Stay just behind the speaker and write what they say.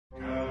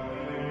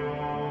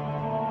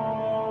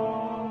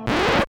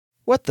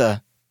What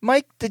the?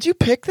 Mike, did you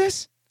pick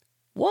this?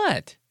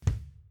 What?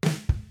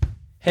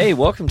 Hey,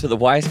 welcome to the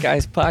Wise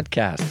Guys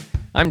Podcast.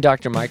 I'm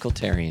Dr. Michael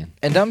Tarian.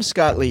 And I'm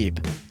Scott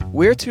Lieb.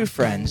 We're two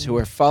friends who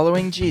are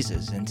following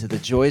Jesus into the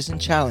joys and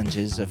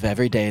challenges of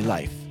everyday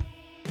life.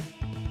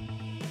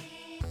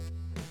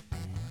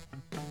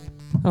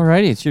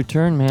 Alrighty, it's your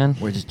turn, man.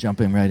 We're just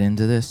jumping right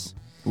into this.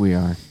 We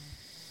are.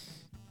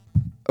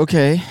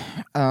 Okay.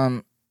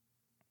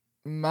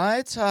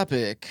 My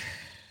topic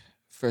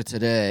for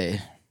today,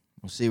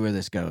 we'll see where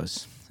this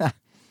goes,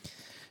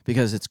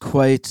 because it's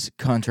quite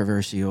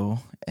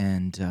controversial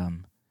and,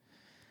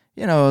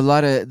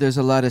 there's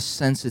a lot of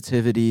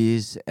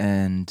sensitivities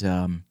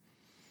and,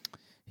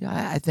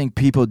 I think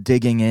people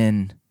digging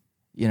in,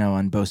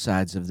 on both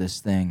sides of this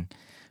thing.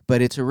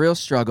 But it's a real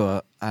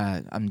struggle.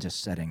 I'm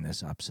just setting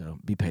this up, so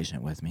be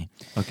patient with me.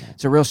 Okay.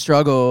 It's a real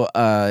struggle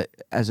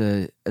as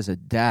a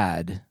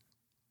dad,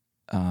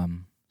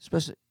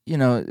 especially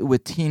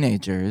with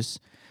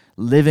teenagers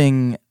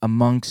living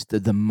amongst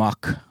the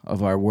muck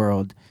of our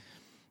world,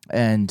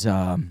 and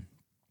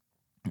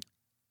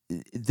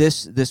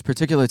this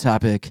particular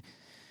topic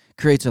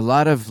creates a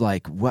lot of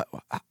what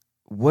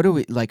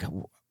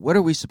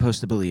are we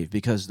supposed to believe?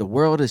 Because the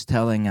world is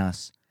telling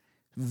us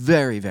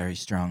very, very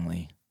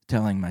strongly.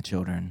 Telling my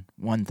children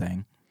one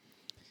thing,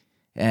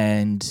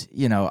 and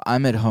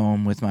I'm at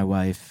home with my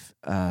wife,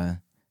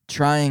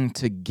 trying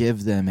to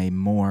give them a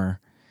more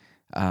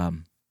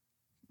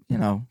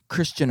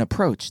Christian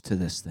approach to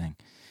this thing.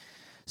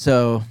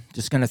 So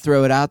just gonna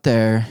throw it out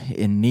there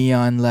in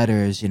neon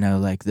letters,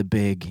 like the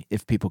big,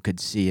 if people could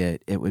see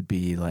it, it would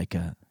be like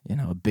a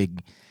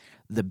big,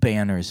 the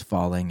banners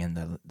falling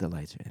and the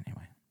lights.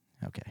 Anyway,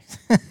 okay.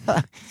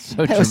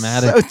 So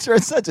dramatic.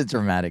 Such a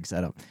dramatic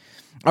setup.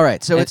 All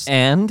right, so it's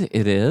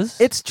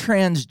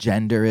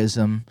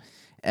transgenderism,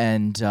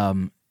 and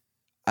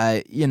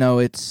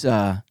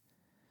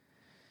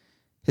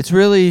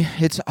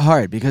it's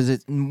hard because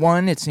it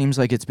seems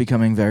like it's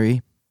becoming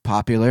very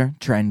popular,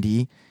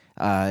 trendy.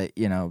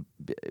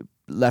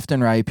 Left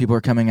and right, people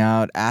are coming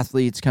out,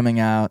 athletes coming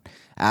out,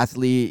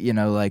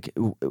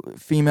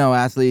 female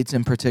athletes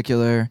in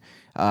particular.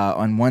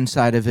 On one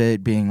side of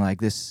it being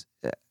like this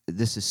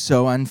is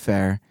so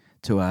unfair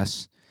to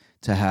us.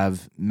 To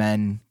have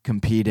men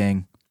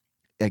competing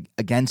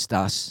against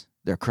us,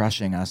 they're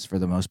crushing us for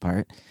the most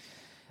part.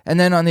 And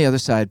then on the other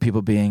side,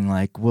 people being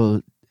like,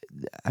 well,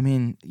 I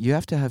mean, you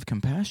have to have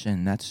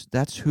compassion.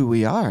 That's who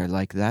we are.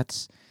 Like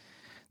that's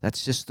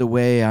just the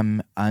way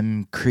I'm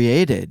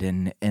created,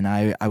 and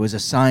I was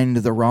assigned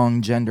the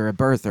wrong gender at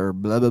birth or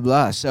blah blah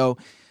blah. So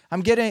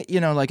I'm getting,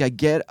 I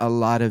get a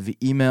lot of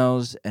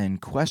emails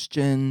and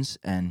questions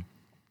and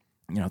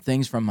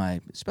things from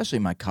especially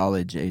my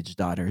college age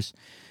daughters,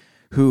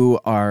 who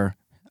are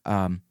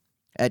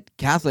at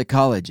Catholic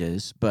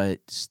colleges, but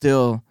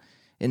still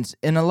in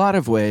a lot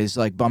of ways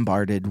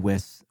bombarded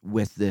with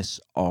this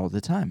all the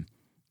time.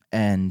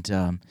 And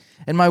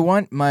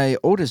my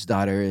oldest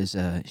daughter is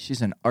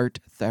she's an art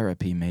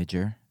therapy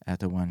major at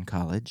the one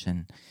college,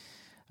 and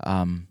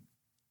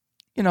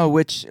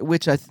which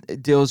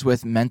deals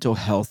with mental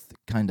health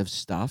kind of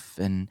stuff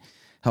and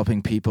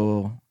helping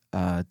people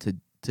to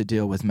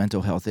deal with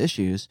mental health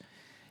issues.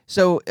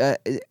 So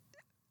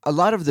a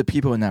lot of the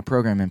people in that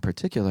program in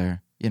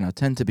particular,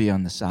 tend to be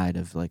on the side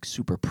of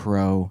super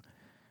pro,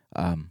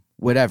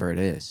 whatever it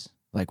is,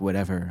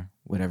 whatever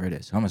it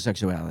is,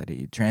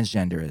 homosexuality,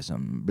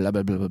 transgenderism, blah,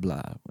 blah, blah, blah,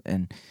 blah.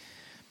 And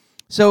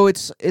so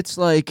it's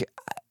like,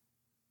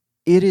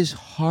 it is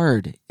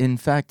hard. In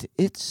fact,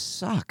 it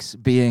sucks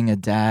being a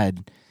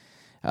dad,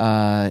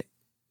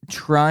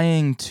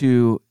 trying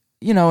to,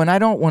 and I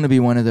don't want to be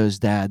one of those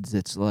dads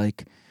that's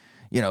like,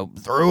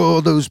 throw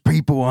all those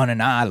people on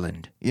an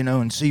island,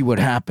 and see what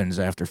happens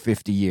after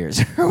 50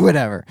 years or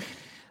whatever.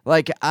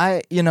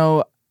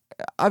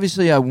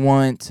 Obviously I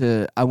want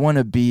to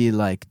be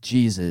like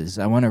Jesus.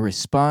 I want to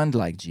respond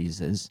like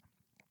Jesus.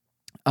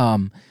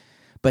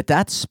 But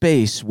that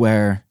space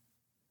where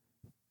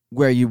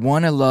you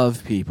want to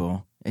love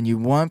people and you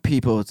want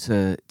people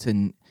to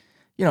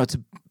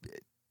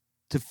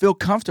feel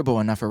comfortable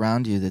enough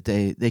around you that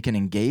they can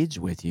engage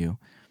with you.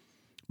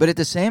 But at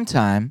the same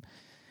time,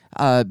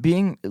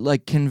 being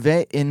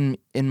convey in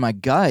my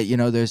gut,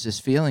 there's this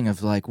feeling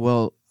of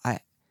well,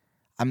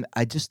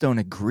 I just don't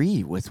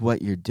agree with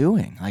what you're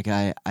doing.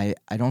 I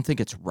don't think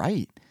it's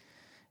right,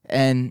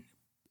 and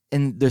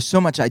there's so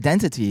much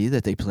identity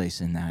that they place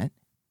in that,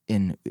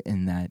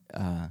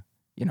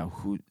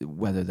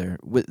 whether they're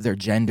with their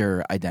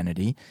gender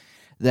identity,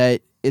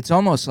 that it's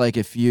almost like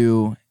if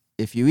you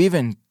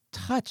even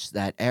touch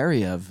that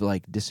area of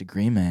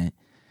disagreement,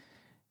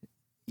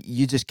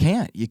 you just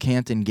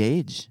can't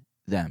engage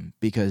them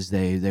because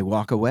they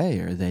walk away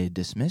or they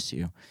dismiss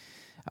you.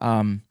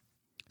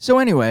 So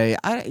anyway,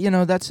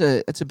 that's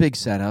a big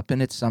setup,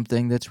 and it's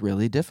something that's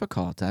really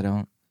difficult.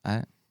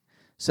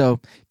 So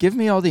give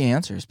me all the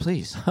answers,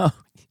 please.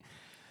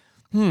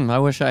 I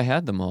wish I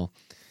had them all.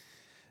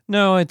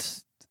 No,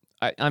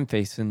 I'm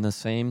facing the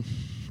same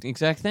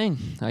exact thing.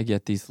 I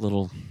get these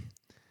little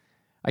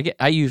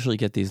I usually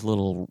get these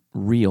little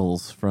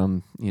reels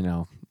from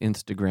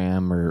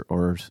Instagram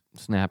or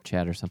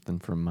Snapchat or something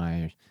from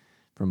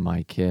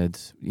my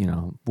kids.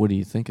 What do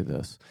you think of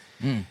this?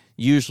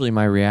 Usually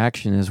my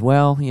reaction is,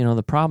 well,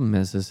 the problem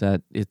is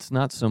that it's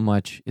not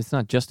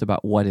just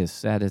about what is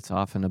said, it's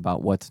often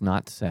about what's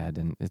not said.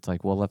 And it's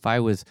like, well, if I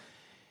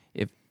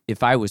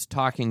was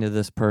talking to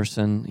this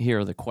person, here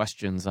are the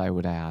questions I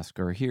would ask,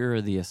 or here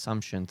are the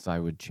assumptions I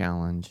would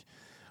challenge.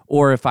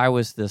 Or if I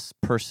was this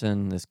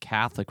person, this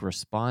Catholic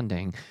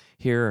responding,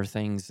 here are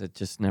things that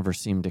just never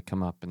seem to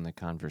come up in the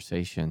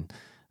conversation,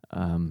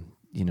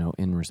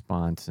 in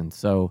response. And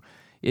so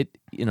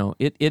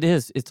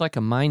it's like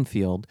a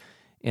minefield,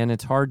 and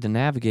it's hard to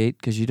navigate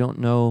because you don't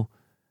know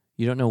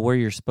where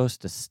you're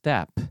supposed to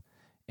step.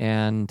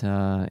 And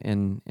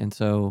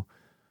so,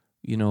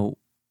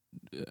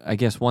 I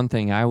guess one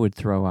thing I would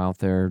throw out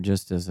there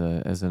just as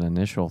an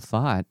initial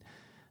thought,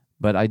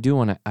 but I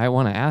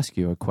want to ask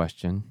you a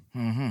question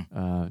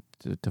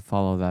to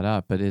follow that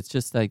up. But it's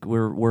just like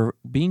we're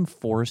being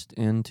forced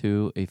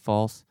into a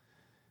false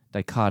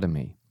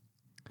dichotomy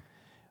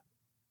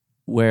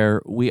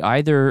where we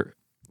either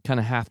kind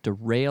of have to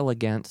rail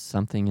against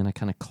something in a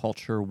kind of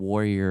culture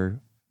warrior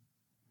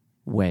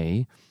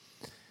way,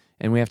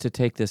 and we have to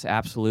take this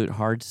absolute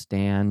hard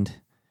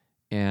stand,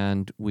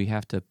 and we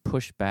have to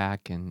push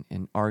back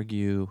and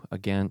argue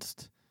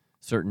against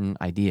certain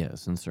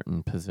ideas and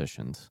certain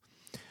positions.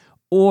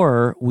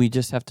 Or we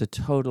just have to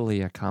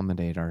totally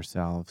accommodate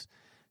ourselves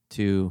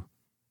to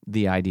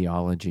the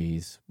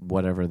ideologies,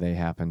 whatever they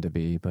happen to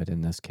be, but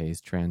in this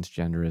case,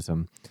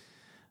 transgenderism,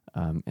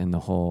 and the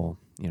whole,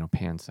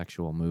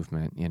 pansexual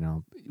movement.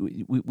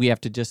 We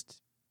have to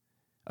just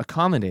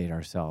accommodate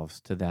ourselves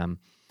to them.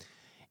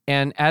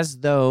 And as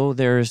though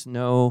there's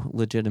no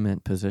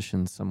legitimate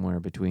position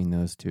somewhere between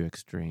those two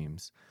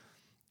extremes.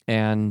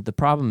 And the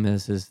problem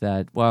is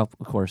that, well,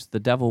 of course, the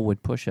devil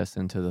would push us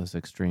into those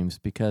extremes,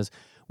 because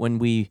when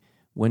we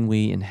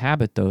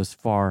inhabit those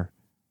far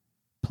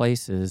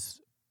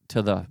places,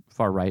 to the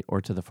far right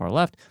or to the far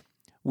left,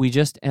 we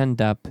just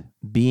end up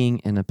being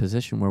in a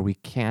position where we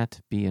can't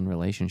be in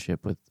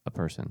relationship with a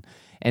person,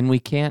 and we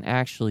can't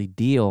actually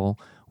deal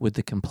with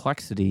the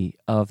complexity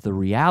of the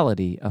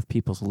reality of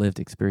people's lived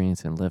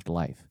experience and lived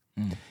life.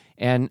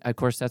 And of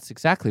course, that's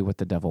exactly what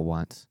the devil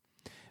wants.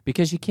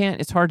 Because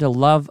it's hard to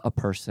love a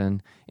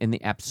person in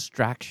the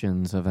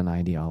abstractions of an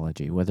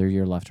ideology, whether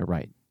you're left or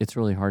right. It's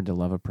really hard to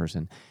love a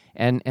person.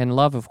 And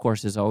love, of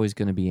course, is always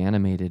going to be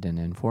animated and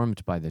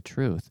informed by the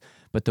truth.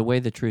 But the way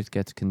the truth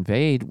gets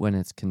conveyed when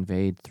it's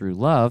conveyed through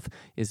love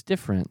is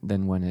different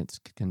than when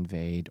it's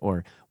conveyed,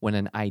 or when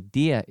an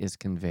idea is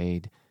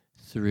conveyed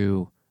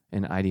through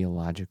an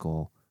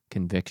ideological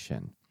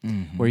conviction,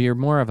 where you're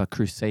more of a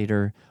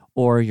crusader,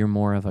 or you're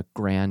more of a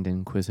grand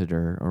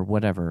inquisitor, or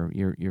whatever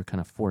you're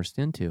kind of forced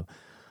into.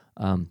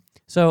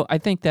 So I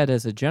think that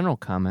as a general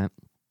comment,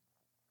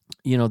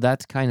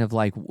 that's kind of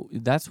like,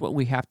 that's what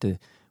we have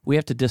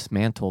to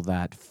dismantle,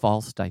 that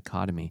false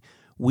dichotomy.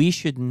 We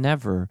should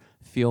never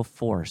feel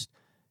forced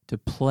to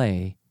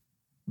play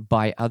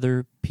by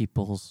other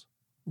people's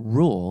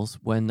rules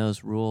when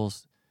those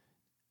rules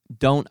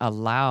don't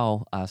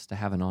allow us to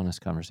have an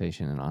honest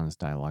conversation and honest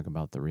dialogue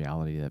about the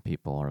reality that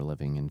people are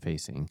living and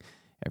facing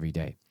every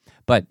day.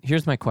 But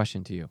here's my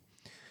question to you,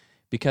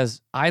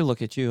 because I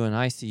look at you and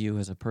I see you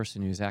as a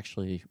person who's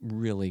actually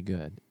really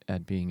good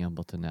at being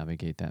able to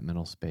navigate that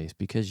middle space,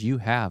 because you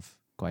have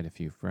quite a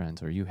few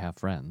friends, or you have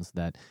friends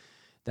that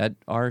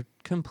are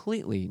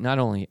completely, not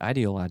only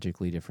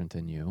ideologically different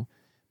than you,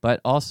 but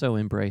also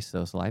embrace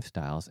those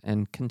lifestyles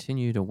and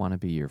continue to want to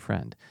be your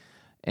friend.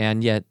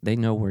 And yet they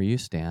know where you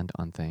stand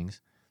on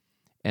things.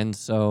 And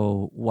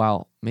so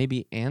while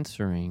maybe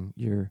answering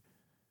your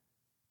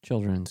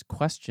children's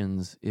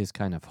questions is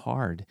kind of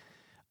hard,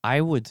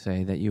 I would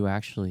say that you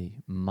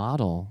actually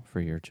model for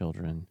your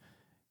children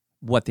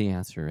what the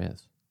answer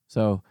is.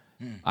 So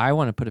I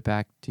want to put it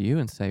back to you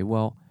and say,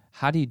 well,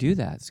 how do you do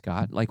that,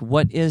 Scott? Like,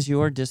 what is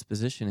your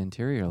disposition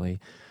interiorly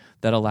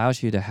that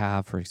allows you to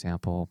have, for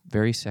example,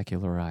 very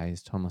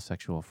secularized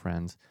homosexual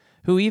friends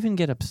who even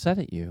get upset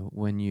at you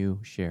when you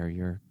share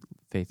your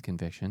faith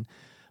conviction,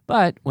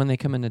 but when they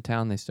come into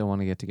town, they still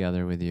want to get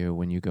together with you.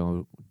 When you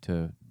go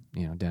to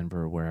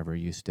Denver or wherever,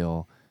 you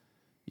still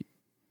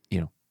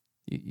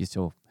you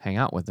still hang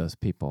out with those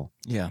people.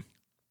 Yeah.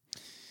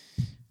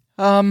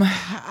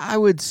 I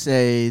would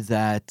say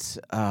that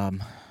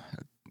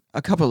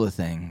a couple of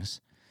things.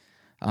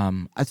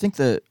 I think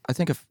the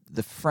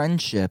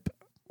friendship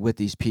with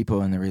these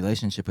people and the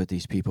relationship with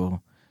these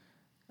people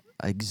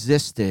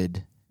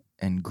existed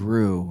and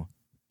grew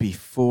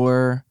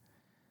before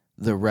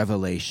the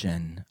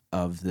revelation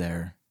of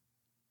their,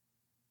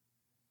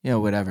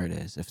 whatever it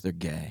is, if they're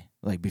gay,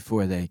 like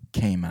before they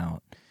came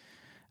out.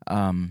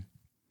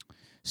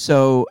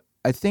 So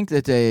I think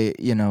that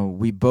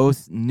we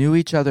both knew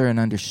each other and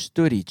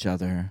understood each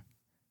other,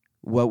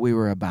 what we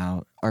were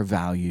about, our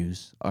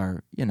values,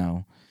 our,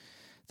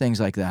 things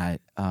like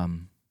that,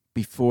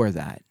 before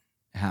that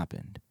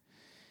happened.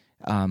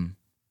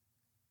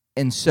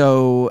 And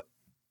so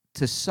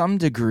to some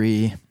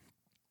degree,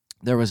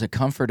 there was a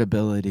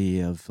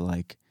comfortability of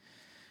like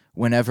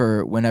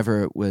whenever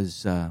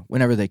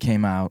they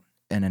came out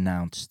and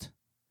announced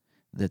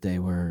that they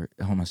were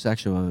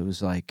homosexual, it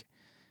was like,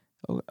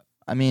 oh,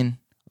 I mean,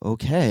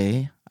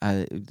 okay,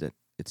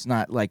 it's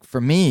not like, for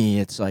me,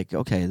 it's like,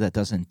 okay, that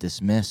doesn't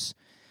dismiss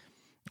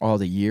all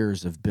the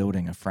years of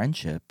building a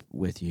friendship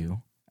with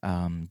you.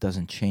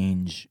 Doesn't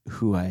change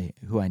who I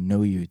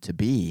know you to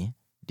be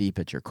deep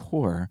at your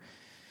core.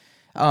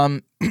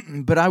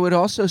 But I would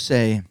also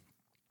say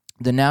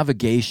the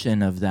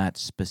navigation of that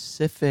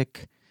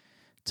specific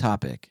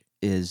topic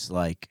is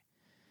like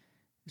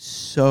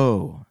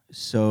so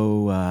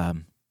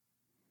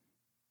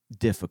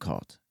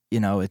difficult.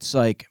 It's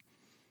like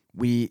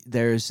we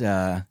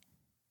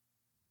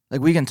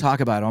can talk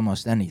about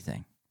almost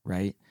anything,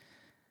 right?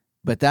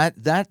 But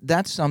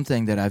that's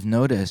something that I've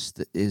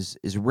noticed is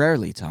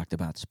rarely talked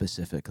about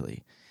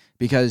specifically,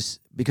 because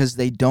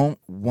they don't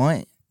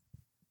want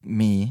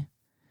me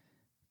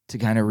to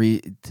kind of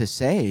to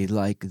say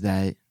like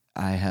that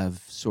I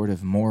have sort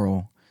of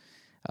moral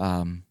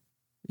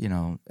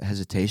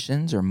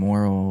hesitations or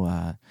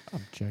moral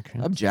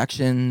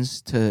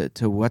objections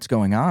to what's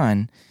going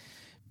on,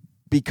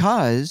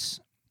 because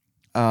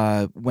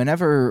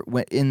whenever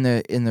in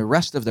the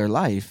rest of their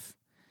life,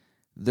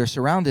 they're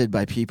surrounded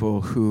by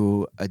people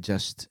who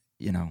just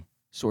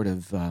sort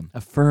of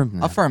affirm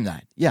that. Affirm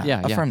that.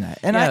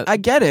 And Yeah, I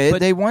get it. but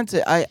They want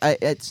to.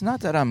 It's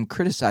not that I'm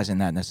criticizing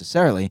that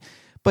necessarily,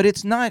 but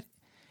it's not.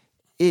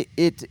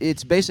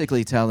 It's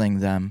basically telling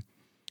them,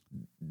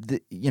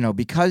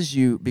 because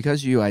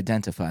you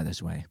identify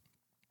this way,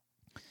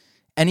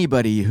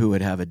 anybody who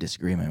would have a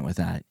disagreement with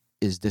that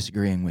is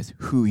disagreeing with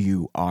who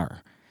you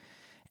are.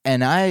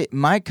 And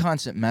my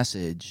constant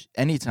message,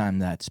 anytime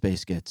that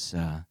space gets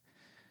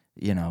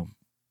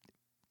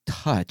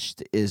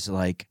touched, is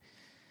like,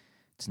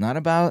 it's not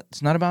about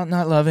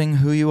not loving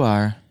who you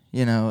are.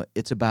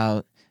 It's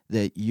about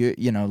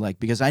that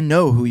because I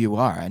know who you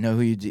are. I know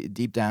who you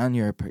deep down.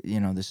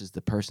 This is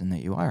the person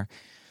that you are.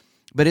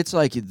 But it's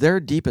like their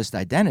deepest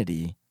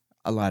identity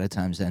a lot of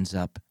times ends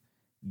up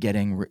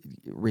getting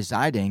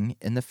residing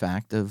in the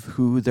fact of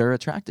who they're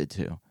attracted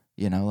to.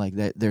 Like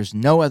that. There's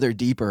no other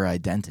deeper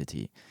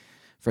identity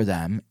for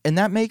them, and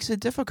that makes it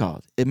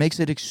difficult. It makes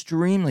it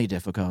extremely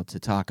difficult to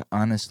talk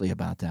honestly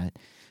about that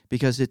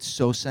because it's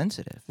so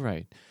sensitive.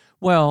 Right.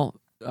 Well,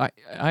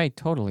 I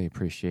totally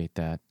appreciate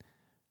that.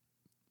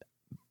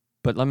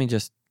 But let me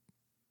just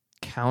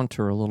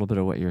counter a little bit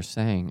of what you're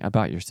saying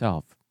about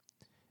yourself.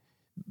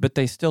 But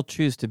they still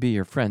choose to be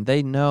your friend.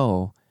 They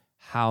know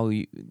how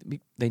you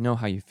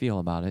feel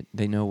about it.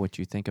 They know what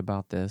you think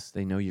about this.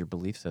 They know your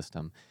belief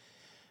system.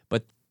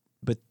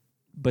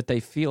 But they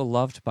feel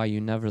loved by you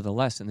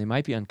nevertheless, and they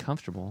might be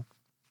uncomfortable.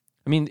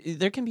 I mean,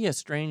 there can be a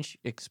strange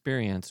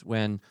experience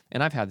and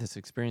I've had this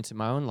experience in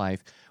my own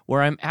life,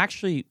 where I'm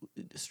actually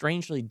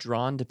strangely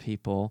drawn to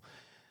people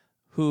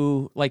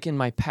who, like in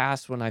my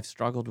past when I've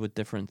struggled with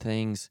different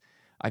things,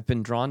 I've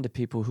been drawn to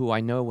people who I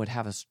know would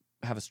have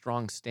a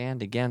strong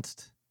stand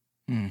against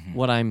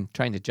what I'm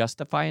trying to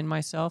justify in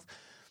myself.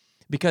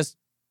 Because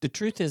the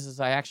truth is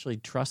I actually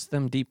trust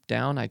them deep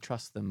down. I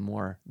trust them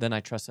more than I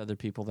trust other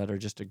people that are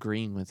just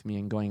agreeing with me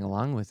and going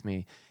along with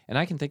me. And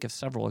I can think of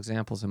several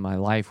examples in my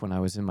life when I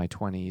was in my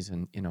 20s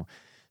and,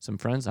 some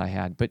friends I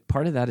had. But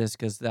part of that is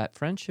because that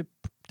friendship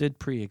did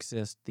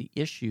pre-exist, the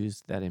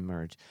issues that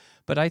emerged.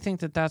 But I think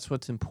that that's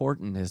what's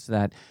important, is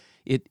that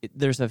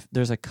there's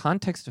a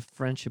context of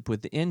friendship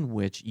within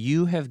which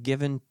you have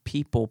given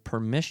people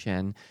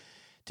permission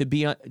to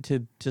be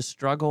to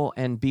struggle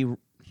and be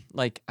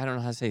like, I don't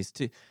know how to say this,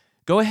 to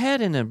go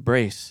ahead and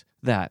embrace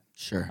that.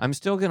 Sure. I'm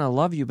still going to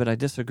love you, but I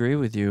disagree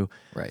with you.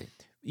 Right.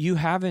 You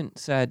haven't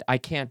said, I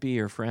can't be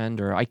your friend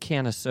or I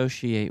can't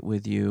associate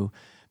with you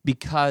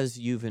because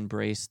you've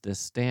embraced this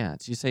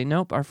stance. You say,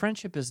 nope, our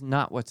friendship is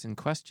not what's in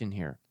question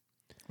here.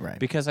 Right.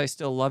 Because I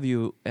still love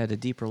you at a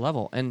deeper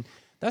level. And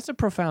that's a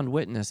profound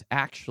witness,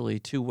 actually,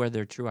 to where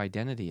their true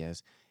identity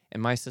is.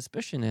 And my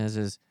suspicion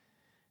is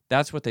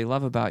that's what they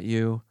love about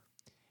you,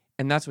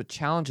 and that's what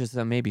challenges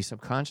them, maybe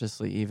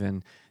subconsciously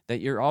even,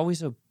 that you're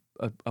always a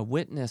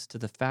witness to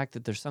the fact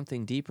that there's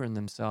something deeper in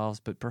themselves,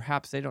 but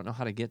perhaps they don't know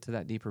how to get to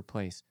that deeper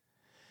place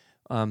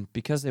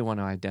because they want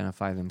to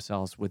identify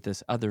themselves with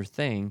this other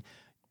thing,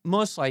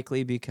 most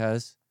likely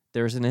because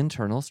there's an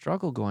internal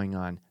struggle going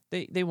on.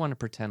 They want to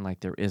pretend like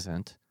there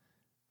isn't,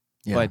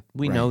 but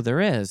we know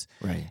there is.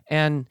 Right.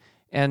 And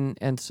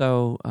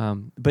so,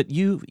 but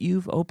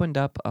you've opened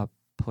up a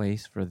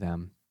place for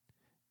them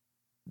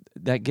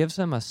that gives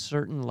them a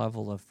certain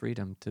level of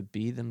freedom to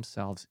be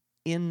themselves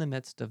in the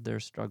midst of their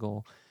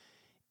struggle,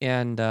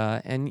 and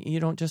you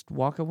don't just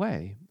walk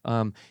away.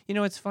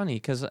 It's funny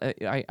because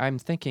I'm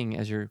thinking,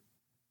 as you're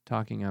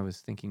talking, I was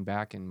thinking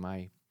back in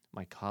my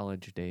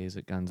college days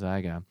at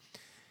Gonzaga,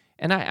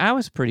 and I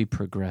was pretty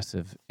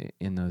progressive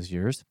in those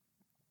years.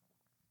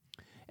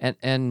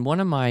 And one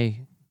of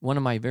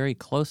my very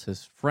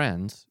closest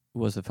friends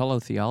was a fellow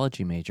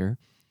theology major.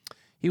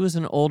 He was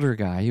an older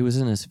guy. He was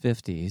in his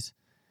 50s.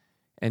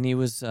 And he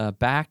was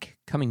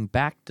coming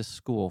back to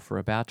school for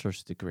a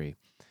bachelor's degree.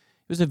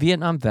 He was a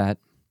Vietnam vet,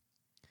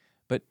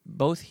 but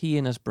both he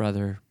and his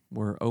brother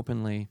were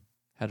openly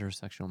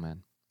heterosexual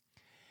men.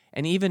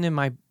 And even in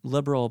my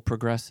liberal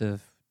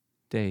progressive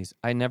days,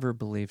 I never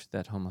believed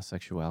that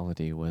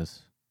homosexuality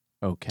was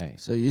okay.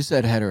 So you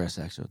said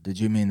heterosexual. Did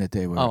you mean that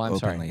they were I'm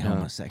sorry. openly No.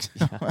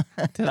 homosexual?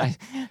 Yeah. Did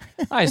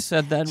I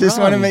said that Just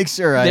wrong. want to make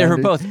sure. They were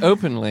both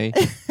openly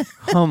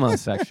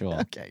homosexual.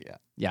 Okay, yeah.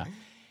 Yeah.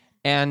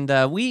 And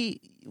we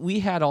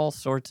had all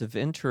sorts of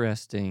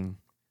interesting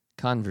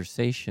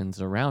conversations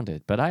around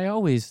it, but I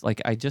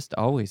just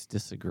always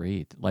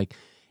disagreed,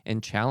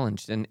 and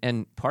challenged.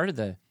 And part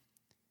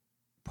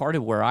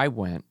of where I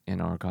went in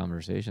our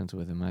conversations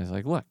with him, I was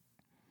like, look,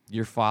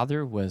 your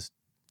father was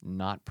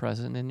not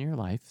present in your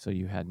life, so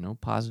you had no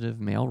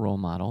positive male role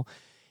model,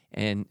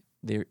 and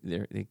they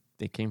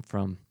came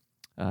from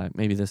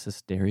maybe this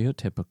is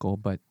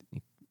stereotypical, but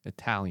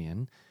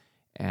Italian,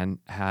 and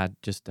had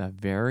just a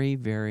very,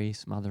 very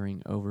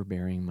smothering,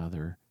 overbearing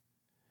mother.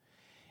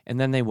 And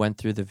then they both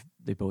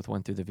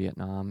went through the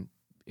Vietnam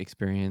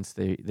experience.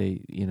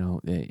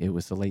 It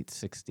was the late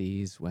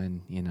 60s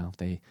when,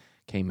 they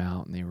came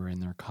out and they were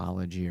in their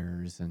college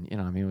years, and it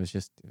was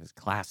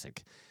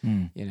classic.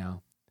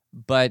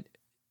 But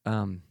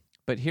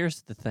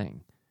here's the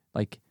thing,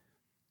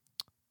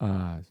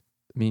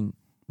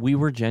 we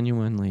were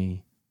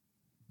genuinely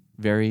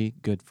very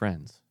good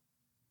friends.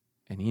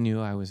 And he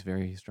knew I was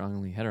very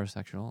strongly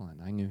heterosexual,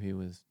 and I knew he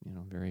was,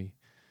 very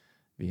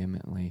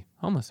vehemently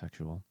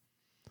homosexual.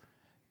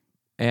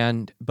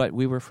 But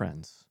we were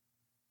friends,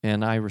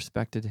 and I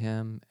respected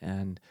him,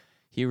 and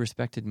he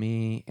respected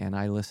me, and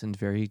I listened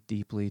very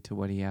deeply to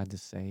what he had to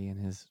say and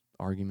his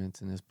arguments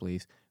and his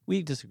beliefs.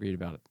 We disagreed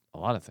about a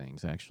lot of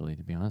things, actually,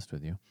 to be honest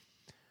with you.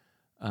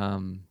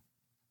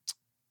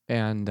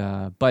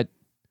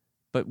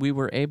 But we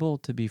were able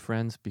to be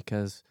friends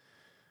because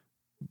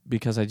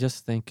I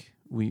just think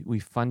we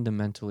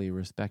fundamentally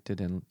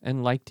respected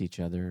and liked each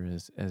other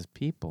as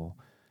people.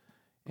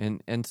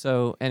 And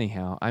so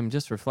anyhow, I'm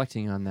just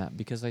reflecting on that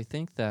because I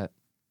think that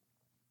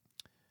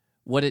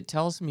what it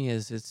tells me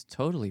is it's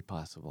totally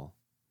possible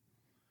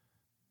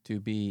to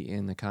be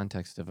in the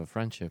context of a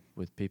friendship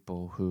with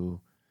people who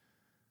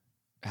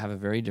have a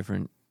very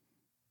different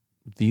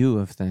view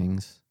of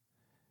things.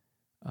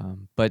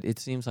 But it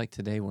seems like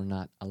today we're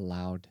not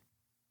allowed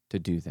to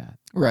do that.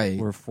 Right.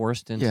 We're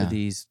forced into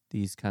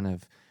these kind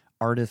of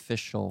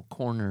artificial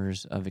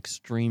corners of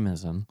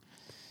extremism.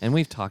 And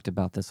we've talked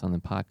about this on the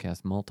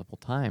podcast multiple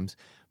times,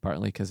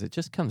 partly because it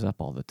just comes up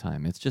all the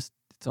time. It's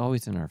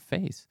always in our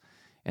face.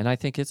 And I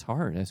think it's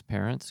hard as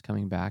parents,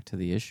 coming back to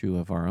the issue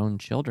of our own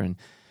children,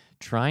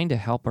 trying to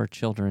help our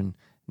children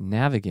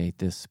navigate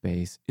this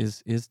space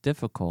is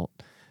difficult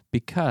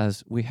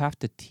because we have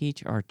to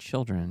teach our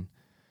children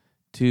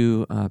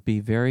to be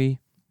very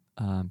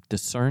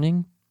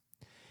discerning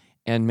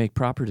and make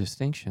proper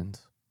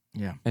distinctions.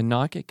 Yeah. And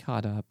not get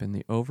caught up in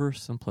the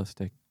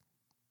oversimplistic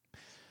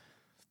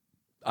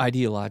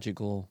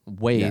ideological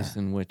ways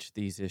in which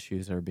these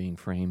issues are being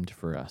framed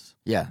for us.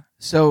 Yeah.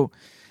 So,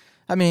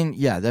 that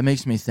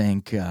makes me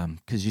think,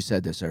 because you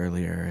said this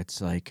earlier, it's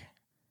like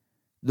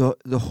the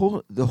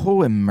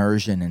whole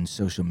immersion in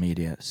social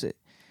media,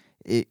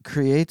 it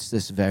creates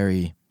this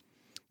very,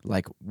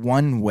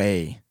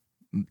 one-way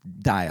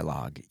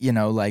dialogue,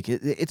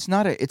 it's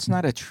not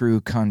a true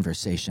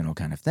conversational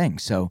kind of thing.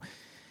 So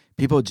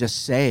people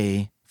just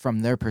say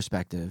from their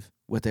perspective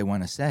what they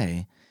want to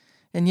say.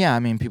 And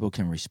people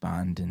can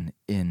respond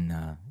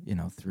in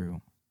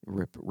through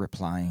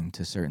replying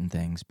to certain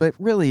things, but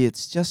really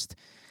it's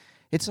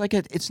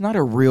not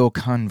a real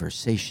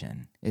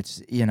conversation.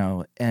 It's,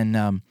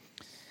 and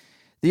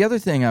the other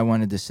thing I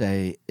wanted to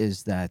say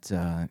is that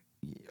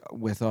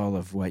with all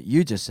of what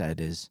you just said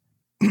is,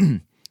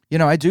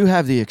 I do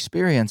have the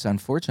experience,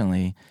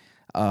 unfortunately,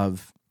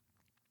 of,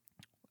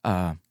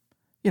 a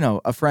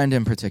friend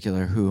in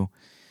particular who,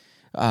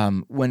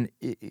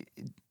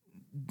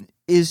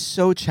 is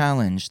so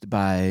challenged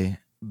by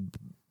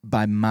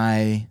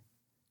my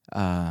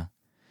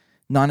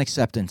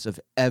non-acceptance of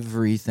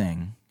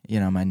everything,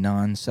 my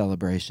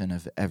non-celebration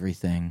of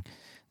everything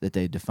that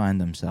they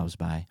defined themselves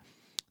by,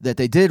 that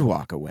they did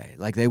walk away.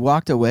 They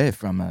walked away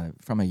from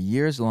a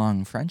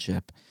years-long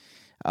friendship,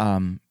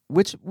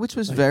 which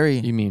was very.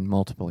 You mean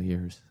multiple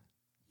years?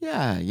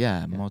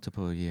 Yeah,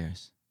 multiple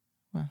years.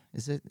 Well,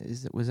 was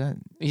that?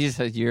 You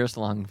said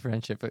years-long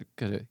friendship.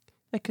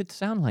 That could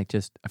sound like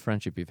just a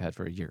friendship you've had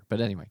for a year.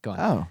 But anyway, go on.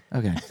 Oh,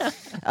 okay.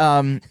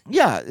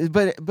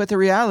 But the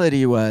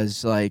reality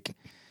was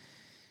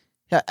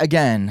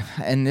again,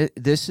 and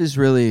this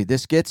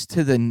gets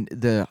to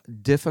the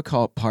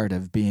difficult part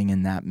of being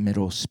in that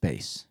middle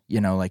space.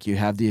 You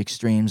have the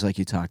extremes like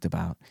you talked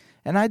about.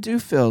 And I do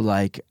feel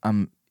like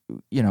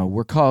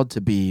we're called to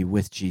be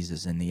with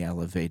Jesus in the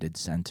elevated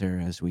center,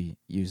 as we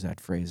use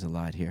that phrase a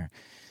lot here.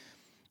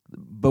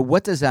 But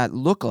what does that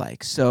look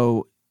like?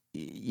 So,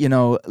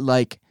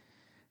 I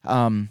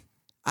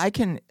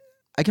can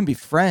be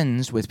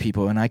friends with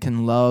people and I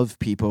can love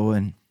people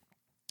and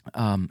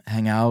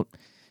hang out,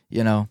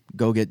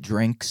 go get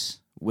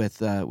drinks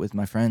with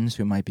my friends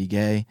who might be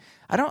gay.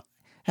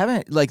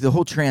 Haven't like the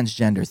whole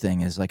transgender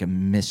thing is like a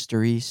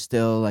mystery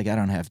still. Like I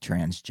don't have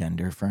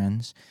transgender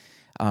friends.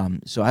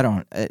 So I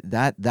don't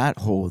that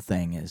whole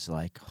thing is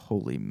like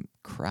holy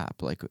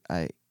crap. Like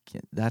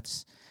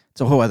it's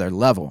a whole other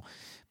level.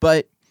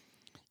 But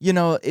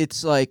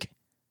it's like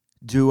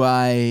do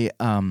I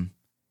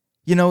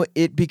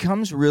it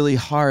becomes really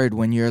hard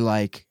when you're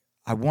like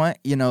I want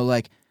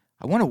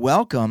to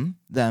welcome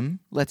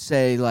them. Let's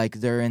say like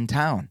they're in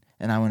town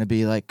and I want to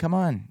be like come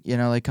on,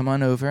 come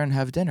on over and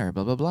have dinner,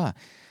 blah blah blah.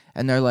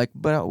 And they're like,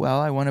 "But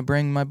well, I want to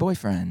bring my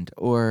boyfriend."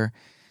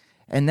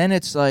 And then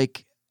it's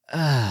like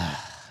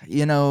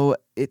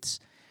it's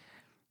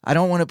I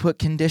don't want to put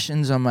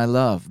conditions on my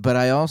love, but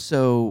I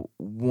also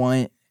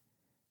want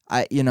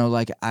I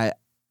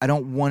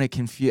don't want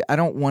to I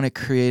don't want to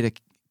create a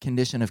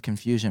condition of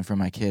confusion for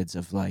my kids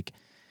of like,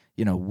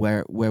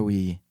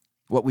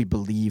 what we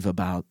believe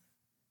about,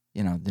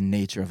 the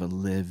nature of a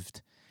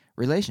lived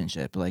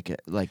relationship like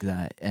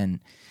that. And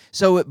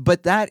so,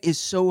 but it's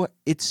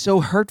so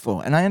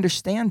hurtful, and I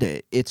understand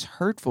it. It's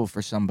hurtful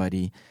for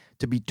somebody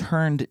to be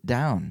turned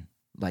down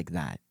like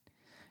that.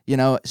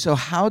 So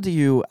how do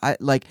you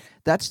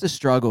that's the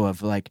struggle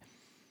of like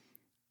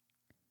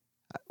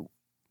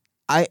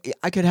I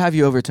could have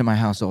you over to my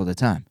house all the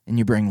time and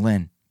you bring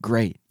Lynn.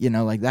 Great.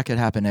 That could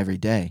happen every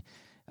day.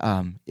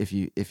 If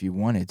you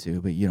wanted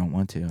to, but you don't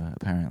want to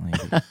apparently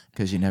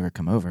because you never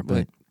come over.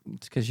 But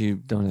it's because you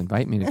don't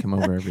invite me to come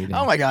over every day.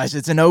 Oh my gosh,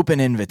 it's an open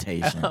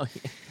invitation. Oh,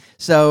 yeah.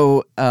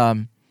 So,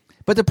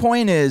 but the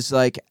point is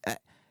like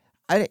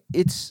I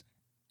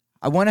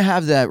want to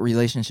have that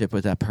relationship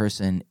with that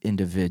person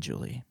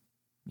individually,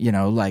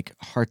 like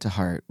heart to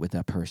heart with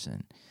that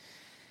person.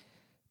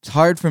 It's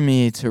hard for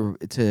me to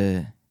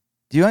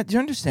do you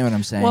understand what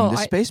I'm saying? Well, the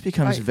space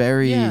becomes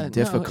very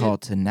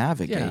difficult to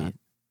navigate. Yeah.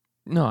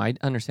 No, I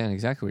understand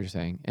exactly what you're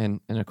saying, and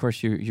of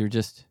course you're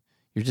just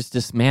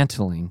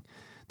dismantling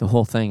the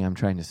whole thing I'm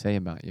trying to say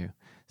about you.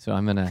 So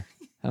I'm gonna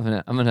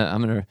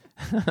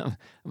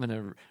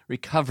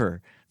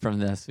recover from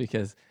this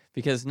because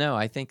no,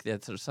 I think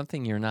that's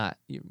something you're not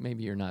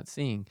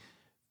seeing.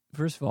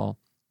 First of all,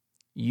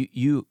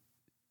 you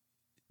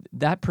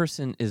that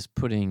person is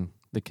putting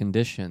the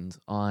conditions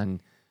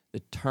on the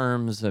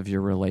terms of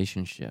your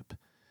relationship,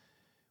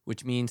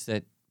 which means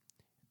that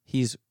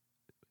he's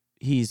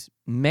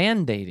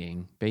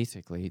mandating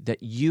basically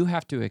that you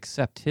have to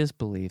accept his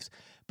beliefs,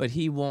 but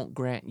he won't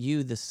grant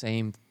you the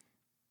same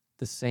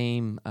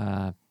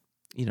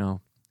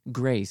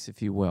grace,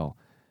 if you will.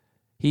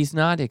 He's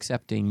not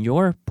accepting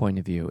your point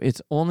of view.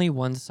 It's only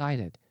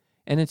one-sided,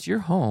 and it's your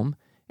home,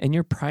 and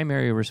your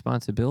primary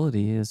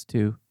responsibility is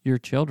to your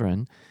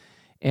children,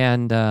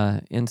 and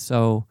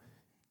so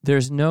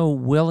there's no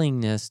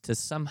willingness to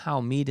somehow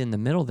meet in the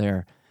middle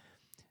there.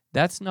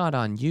 That's not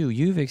on you.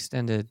 You've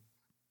extended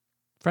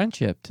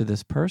friendship to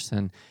this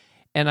person,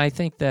 and I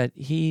think that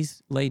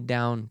he's laid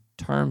down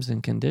terms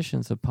and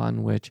conditions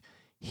upon which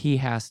he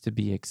has to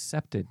be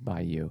accepted by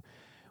you,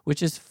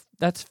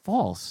 that's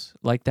false.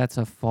 Like that's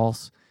a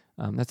false,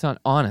 that's not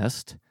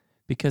honest,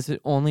 because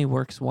it only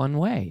works one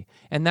way.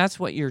 And that's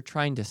what you're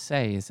trying to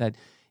say is that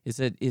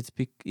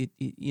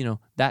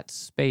that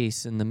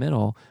space in the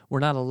middle, we're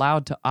not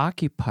allowed to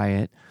occupy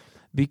it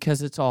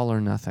because it's all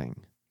or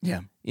nothing.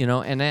 Yeah.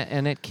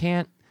 And it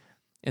can't,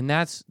 and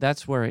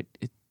that's where it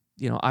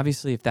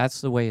obviously if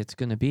that's the way it's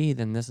going to be,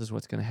 then this is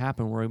what's going to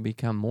happen. We're going to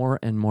become more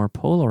and more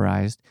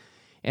polarized,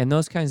 and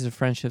those kinds of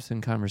friendships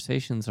and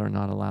conversations are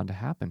not allowed to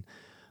happen.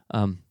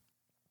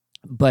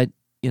 But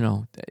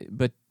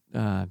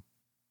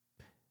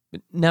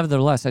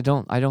nevertheless, I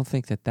don't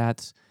think that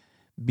that's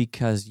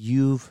because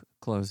you've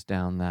closed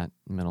down that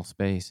middle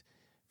space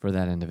for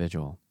that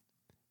individual,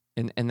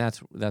 and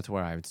that's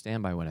where I would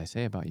stand by what I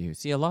say about you.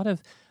 See, a lot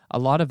of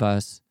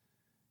us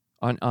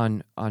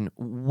on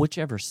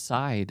whichever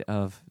side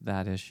of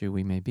that issue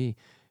we may be,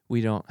 we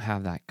don't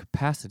have that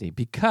capacity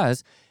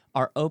because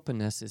our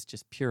openness is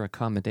just pure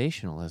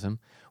accommodationalism.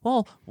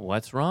 Well,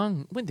 what's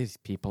wrong with these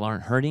people?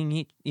 Aren't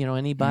hurting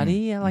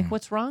anybody?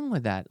 What's wrong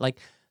with that? Like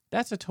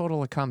that's a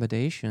total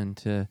accommodation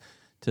to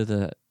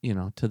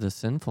the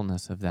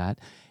sinfulness of that.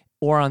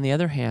 Or on the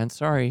other hand,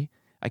 sorry,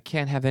 I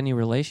can't have any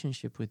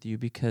relationship with you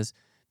because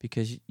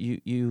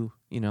you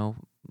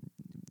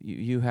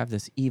have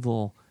this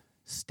evil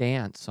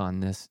stance on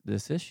this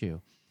issue.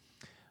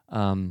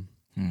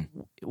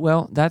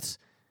 Well, that's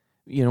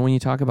when you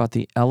talk about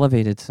the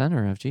elevated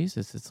center of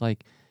Jesus, it's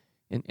like,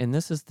 and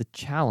this is the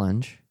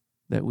challenge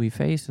that we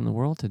face in the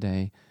world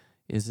today,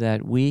 is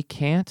that we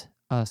can't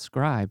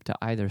ascribe to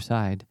either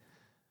side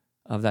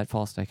of that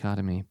false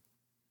dichotomy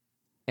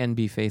and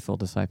be faithful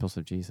disciples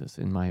of Jesus,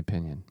 in my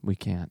opinion. We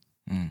can't.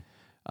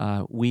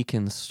 We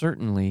can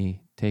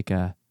certainly take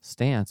a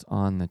stance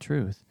on the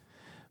truth,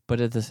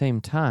 but at the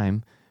same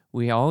time,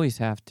 we always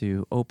have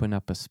to open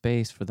up a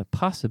space for the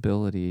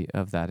possibility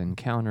of that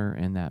encounter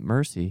and that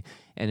mercy.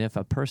 And if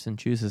a person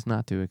chooses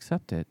not to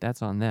accept it,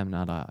 that's on them,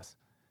 not us.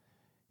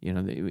 You're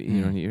not.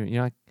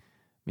 I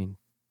mean,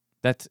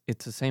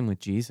 It's the same with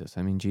Jesus.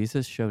 I mean,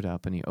 Jesus showed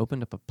up and he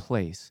opened up a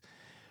place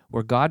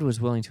where God was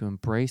willing to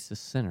embrace the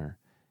sinner.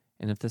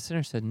 And if the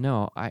sinner said,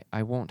 no,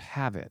 I won't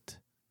have it,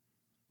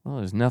 well,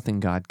 there's nothing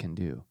God can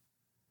do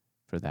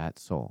for that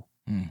soul.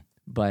 Mm.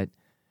 But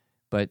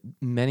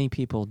many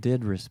people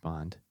did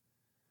respond,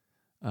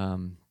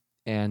 and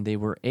they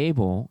were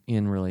able,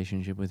 in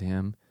relationship with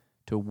him,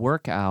 to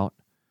work out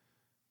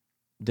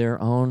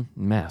their own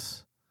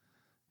mess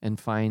and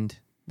find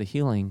the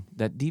healing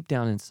that deep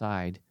down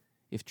inside,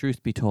 if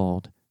truth be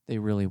told, they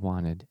really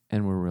wanted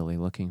and were really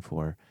looking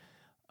for,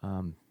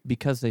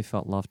 because they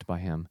felt loved by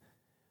him.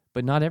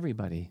 But not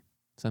everybody.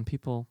 Some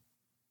people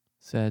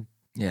said,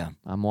 Yeah.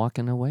 I'm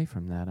walking away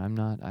from that.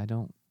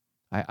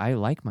 I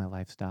like my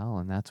lifestyle,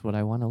 and that's what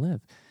I want to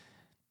live.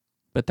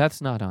 But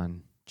that's not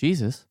on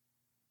Jesus.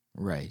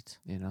 Right.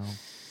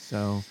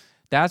 So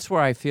that's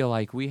where I feel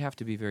like we have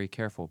to be very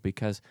careful,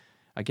 because,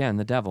 again,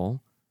 the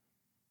devil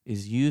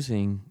is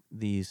using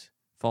these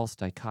false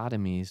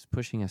dichotomies,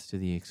 pushing us to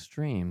the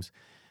extremes,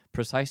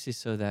 precisely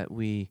so that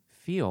we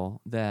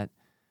feel that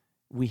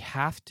we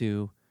have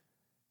to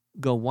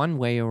go one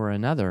way or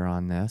another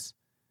on this,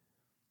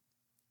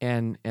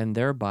 and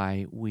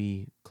thereby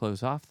we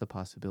close off the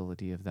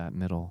possibility of that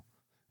middle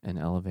and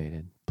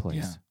elevated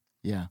place.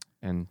 Yeah.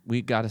 And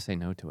we got to say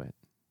no to it.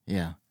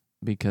 Yeah.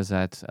 Because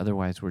that's,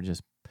 otherwise we're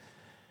just,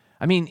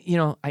 I mean,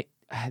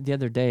 the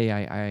other day,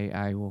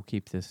 I will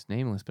keep this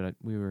nameless, but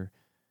we were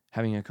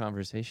having a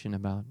conversation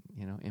about,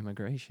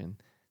 immigration.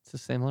 It's a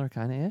similar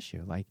kind of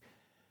issue. Like,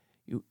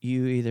 you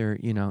either,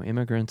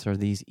 immigrants are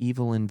these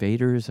evil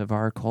invaders of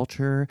our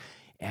culture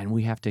and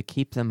we have to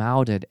keep them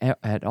out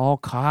at all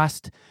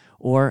cost,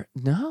 or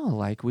no,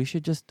 like, we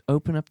should just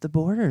open up the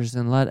borders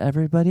and let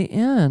everybody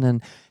in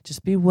and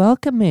just be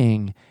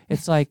welcoming.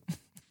 It's like,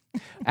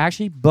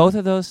 actually, both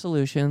of those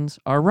solutions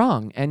are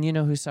wrong. And you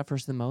know who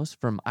suffers the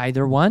most from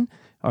either one?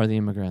 Are the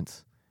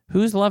immigrants.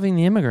 Who's loving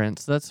the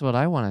immigrants? That's what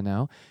I want to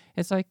know.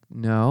 It's like,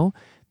 no,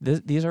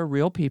 these are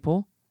real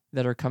people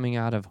that are coming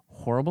out of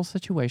horrible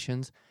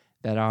situations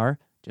that are,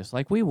 just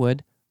like we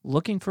would,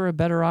 looking for a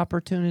better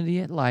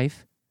opportunity at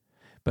life.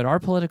 But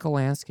our political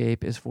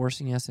landscape is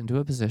forcing us into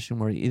a position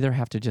where you either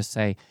have to just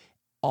say,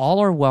 all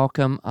are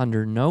welcome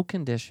under no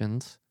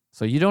conditions.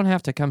 So you don't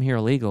have to come here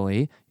legally.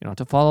 You don't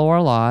have to follow our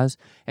laws,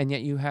 and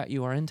yet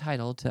you are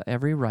entitled to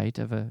every right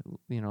of a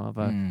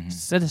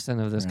citizen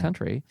of this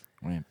country.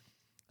 Right.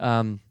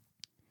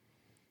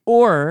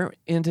 Or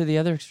into the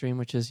other extreme,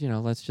 which is,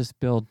 let's just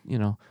build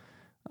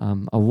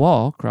a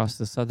wall across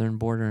the southern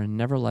border and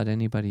never let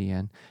anybody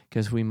in,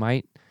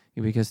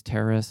 because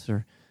terrorists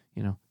or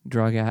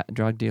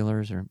drug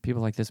dealers or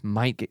people like this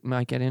might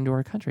get into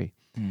our country.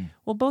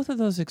 Well, both of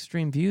those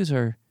extreme views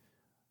are.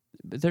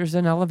 There's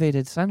an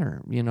elevated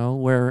center,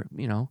 where,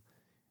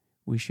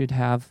 we should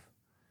have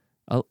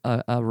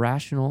a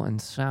rational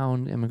and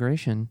sound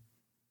immigration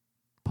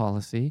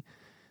policy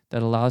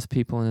that allows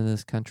people into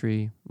this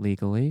country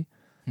legally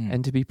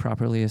and to be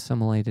properly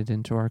assimilated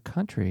into our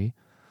country.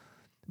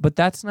 But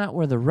that's not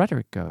where the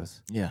rhetoric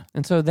goes. Yeah.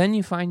 And so then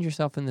you find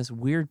yourself in this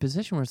weird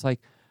position where it's like,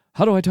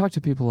 how do I talk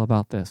to people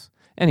about this?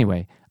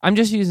 Anyway, I'm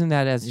just using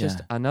that as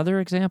just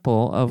another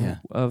example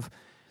of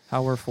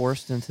how we're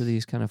forced into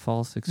these kind of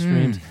false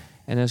extremes.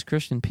 And as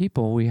Christian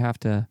people, we have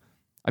to,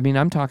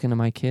 I'm talking to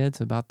my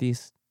kids about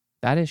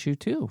that issue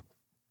too.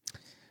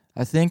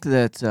 I think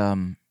that,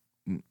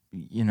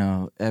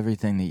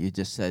 everything that you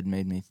just said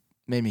made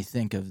me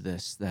think of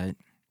this, that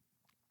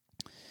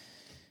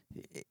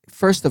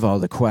first of all,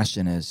 the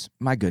question is,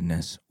 my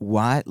goodness,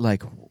 why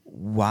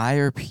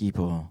do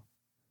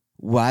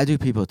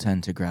people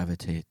tend to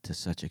gravitate to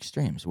such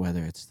extremes,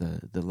 whether it's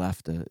the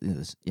left,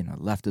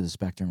 left of the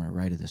spectrum or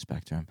right of the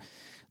spectrum,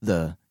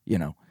 the,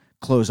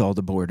 close all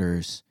the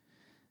borders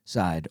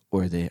side,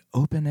 or the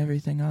open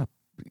everything up,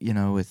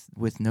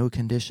 with no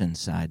conditions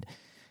side.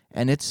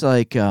 And it's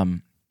like,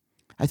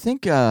 I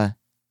think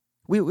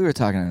we were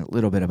talking a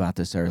little bit about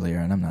this earlier,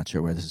 and I'm not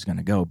sure where this is going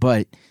to go,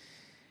 but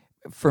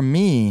for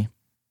me,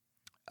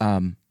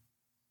 I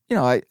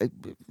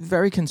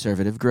very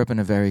conservative, grew up in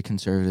a very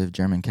conservative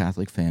German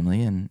Catholic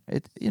family, and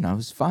it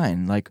was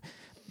fine. Like,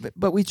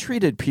 but we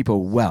treated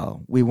people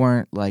well. We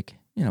weren't we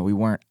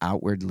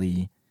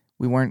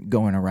weren't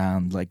going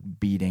around like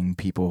beating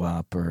people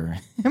up or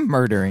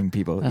murdering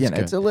people. That's good.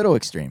 It's a little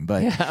extreme,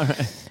 but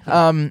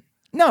right.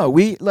 no,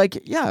 we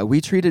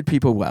treated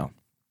people well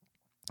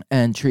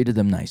and treated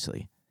them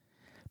nicely.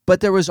 But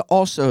there was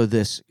also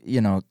this,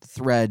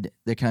 thread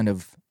that kind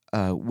of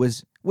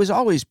was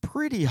always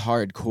pretty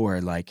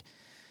hardcore, like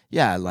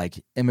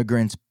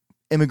immigrants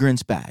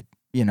bad,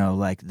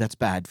 that's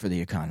bad for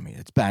the economy,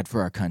 that's bad for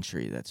our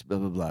country, that's blah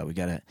blah blah. We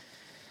gotta.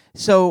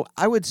 So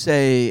I would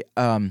say,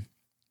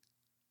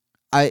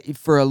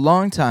 for a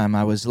long time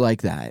I was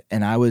like that,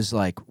 and I was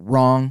like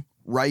wrong,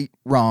 right,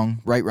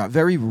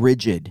 very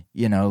rigid,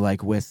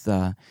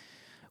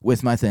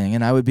 with my thing,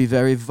 and I would be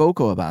very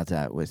vocal about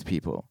that with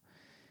people.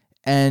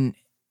 And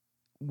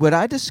what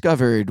I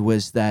discovered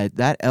was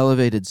that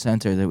elevated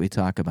center that we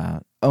talk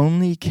about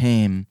only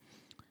came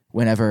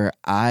whenever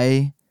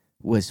I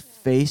was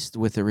faced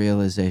with the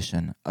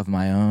realization of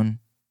my own,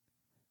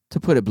 to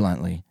put it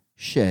bluntly,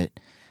 shit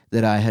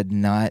that I had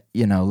not,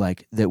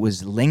 that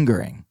was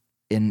lingering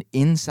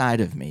inside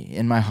of me,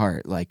 in my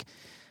heart, like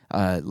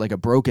a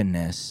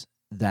brokenness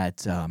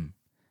that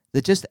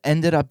that just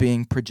ended up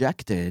being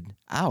projected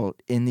out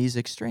in these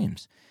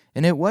extremes.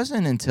 And it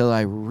wasn't until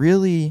I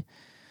really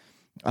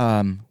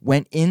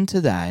went into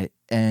that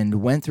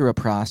and went through a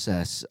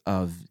process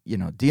of,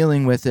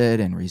 dealing with it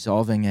and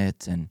resolving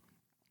it, and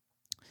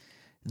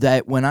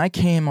that when I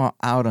came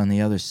out on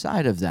the other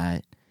side of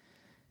that,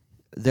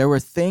 there were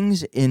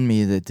things in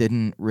me that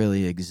didn't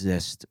really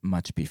exist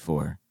much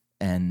before.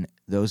 And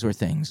those were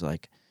things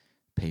like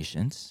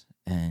patience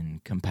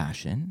and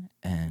compassion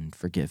and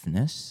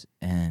forgiveness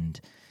and,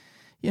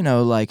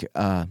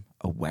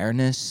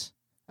 awareness,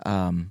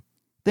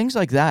 things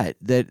like that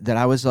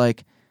I was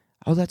like,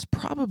 oh, those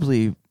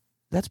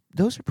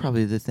are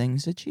probably the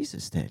things that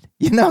Jesus did,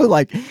 and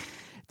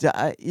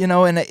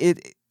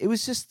it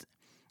was just,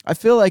 I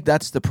feel like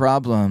that's the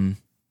problem.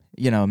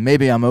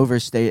 Maybe I'm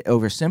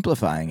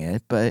oversimplifying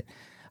it, but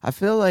I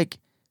feel like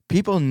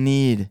people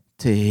need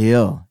to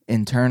heal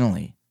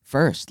internally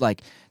first.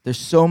 Like, there's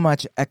so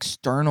much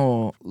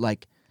external,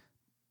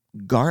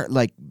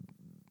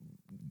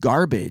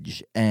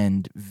 garbage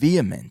and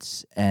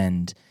vehemence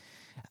and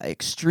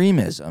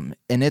extremism,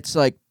 and it's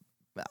like,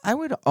 I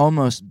would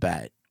almost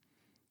bet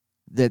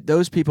that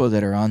those people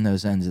that are on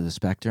those ends of the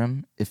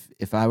spectrum,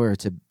 if I were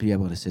to be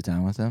able to sit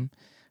down with them,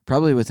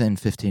 probably within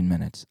 15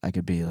 minutes, I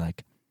could be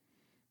like,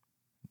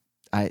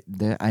 I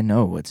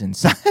know what's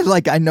inside.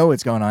 Like, I know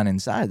what's going on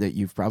inside that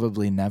you've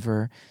probably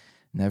never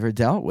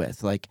dealt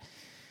with. Like,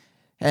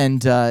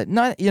 and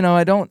not,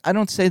 I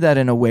don't say that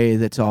in a way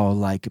that's all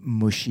like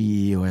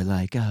mushy or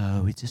like,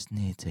 oh, we just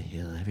need to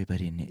heal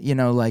everybody. I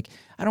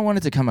don't want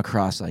it to come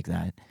across like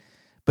that.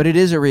 But it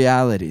is a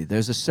reality.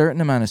 There's a certain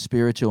amount of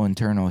spiritual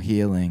internal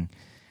healing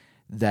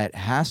that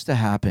has to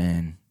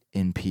happen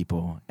in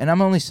people. And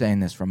I'm only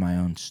saying this from my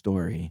own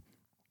story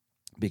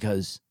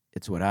because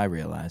it's what I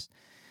realized.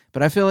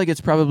 But I feel like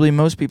it's probably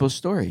most people's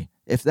story.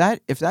 If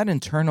that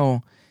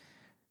internal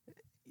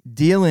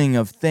dealing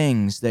of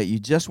things that you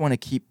just want to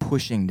keep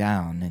pushing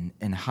down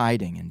and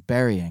hiding and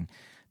burying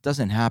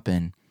doesn't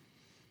happen,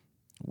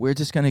 we're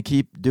just going to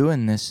keep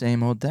doing this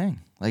same old thing.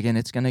 And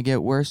it's going to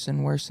get worse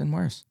and worse and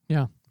worse.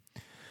 Yeah.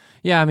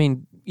 Yeah, I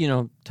mean,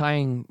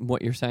 tying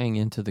what you're saying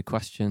into the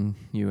question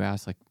you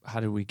asked, like, how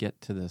did we get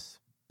to this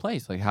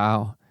place? Like,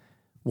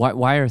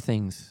 why are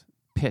things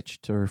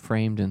pitched or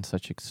framed in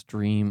such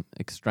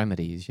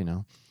extremities,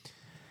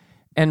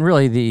 And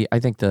really, I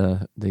think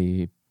the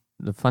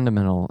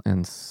fundamental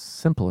and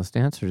simplest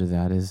answer to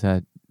that is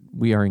that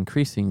we are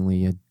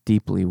increasingly a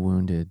deeply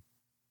wounded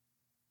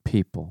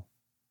people.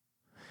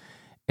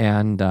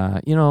 And, a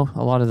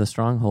lot of the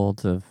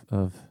strongholds of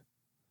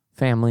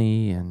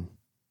family and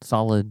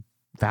solid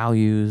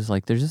values,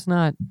 like they're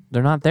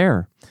not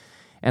there.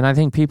 And I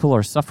think people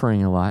are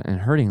suffering a lot and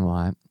hurting a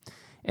lot.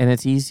 And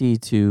it's easy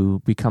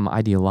to become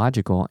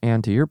ideological.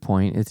 And to your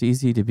point, it's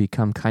easy to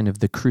become kind of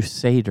the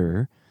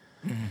crusader,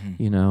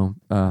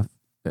 of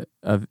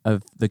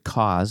the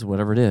cause,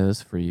 whatever it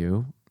is for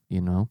you,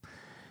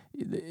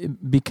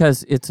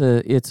 because it's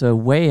a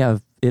way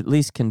of at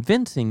least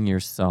convincing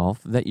yourself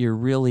that you're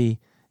really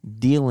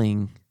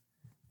dealing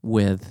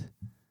with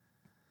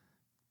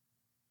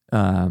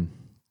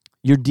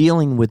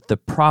the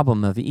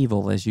problem of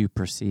evil as you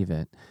perceive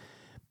it.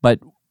 But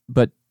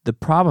the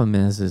problem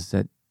is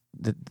that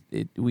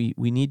we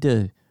need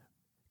to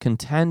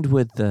contend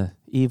with the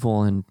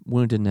evil and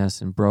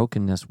woundedness and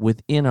brokenness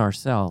within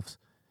ourselves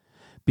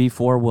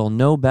before we'll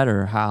know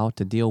better how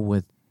to deal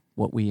with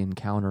what we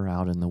encounter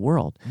out in the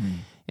world.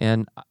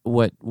 And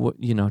what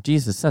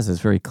Jesus says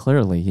is very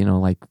clearly,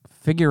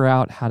 figure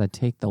out how to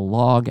take the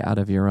log out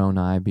of your own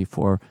eye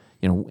before,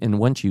 and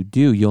once you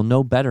do, you'll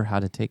know better how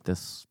to take the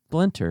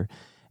splinter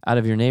out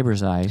of your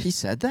neighbor's eye. He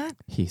said that?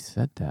 He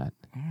said that.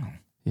 Oh.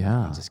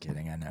 Yeah. I'm just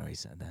kidding. I know he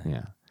said that.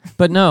 Yeah.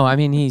 But no, I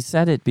mean, he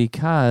said it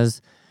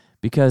because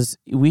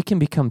we can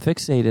become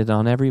fixated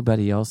on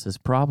everybody else's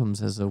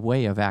problems as a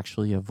way of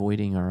actually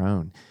avoiding our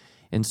own.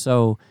 And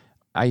so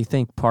I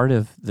think part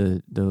of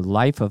the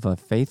life of a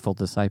faithful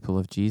disciple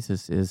of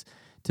Jesus is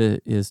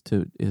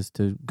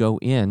to go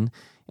in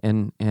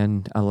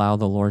and allow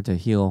the Lord to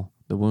heal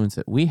the wounds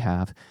that we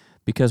have,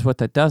 because what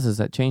that does is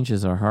that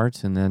changes our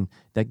hearts, and then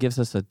that gives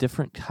us a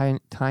different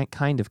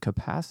kind of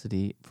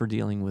capacity for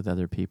dealing with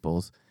other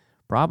people's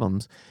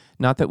problems.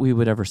 Not that we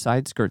would ever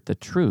sideskirt the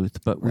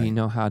truth, but right. we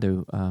know how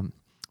to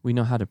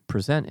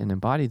present and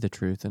embody the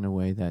truth in a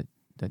way that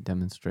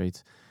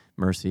demonstrates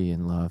mercy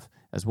and love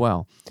as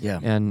well. Yeah.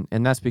 And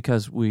that's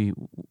because we,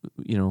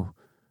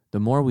 the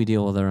more we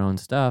deal with our own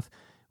stuff,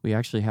 we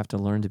actually have to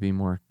learn to be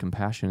more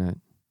compassionate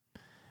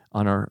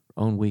on our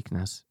own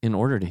weakness in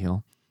order to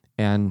heal.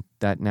 And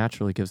that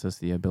naturally gives us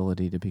the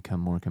ability to become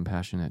more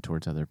compassionate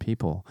towards other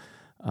people.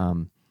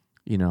 And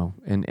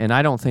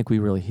I don't think we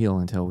really heal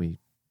until we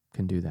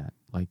can do that.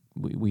 Like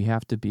we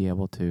have to be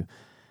able to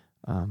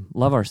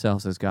love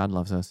ourselves as God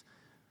loves us,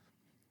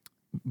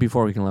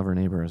 before we can love our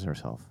neighbor as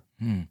ourselves,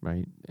 Hmm.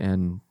 right?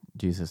 And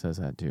Jesus says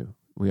that too.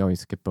 We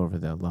always skip over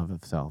the love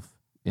of self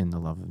in the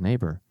love of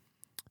neighbor.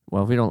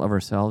 Well, if we don't love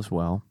ourselves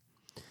well,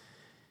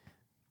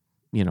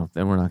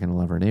 then we're not going to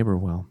love our neighbor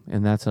well.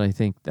 And that's what I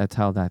think, that's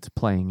how that's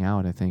playing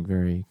out, I think,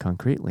 very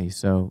concretely.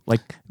 So,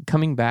 like,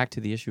 coming back to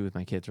the issue with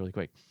my kids really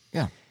quick.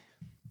 Yeah.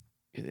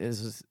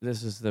 This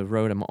is the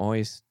road I'm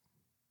always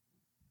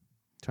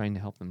trying to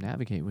help them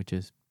navigate, which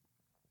is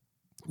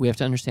we have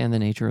to understand the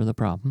nature of the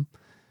problem,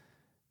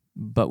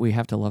 but we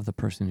have to love the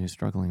person who's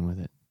struggling with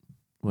it,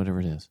 whatever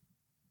it is.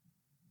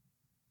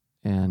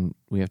 And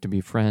we have to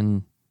be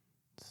friends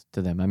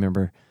to them. I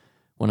remember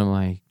one of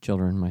my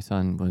children, my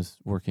son, was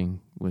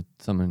working with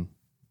someone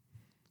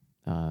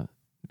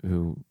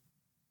who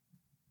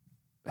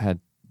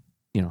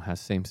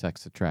has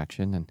same-sex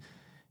attraction, and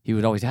he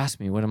would always ask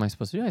me, what am I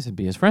supposed to do? I said,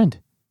 be his friend.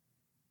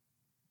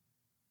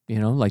 Be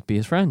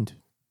his friend.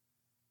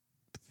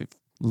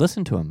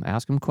 Listen to him,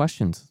 ask him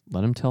questions,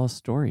 let him tell a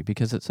story,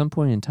 because at some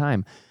point in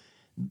time,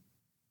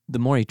 the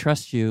more he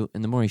trusts you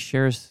and the more he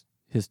shares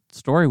his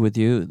story with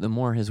you, the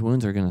more his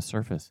wounds are going to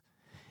surface.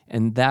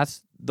 And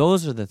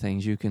those are the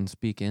things you can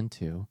speak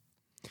into,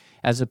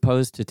 as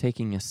opposed to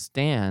taking a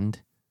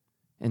stand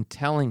and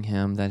telling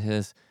him that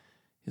his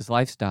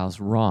lifestyle's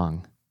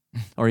wrong,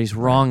 or he's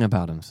wrong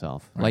about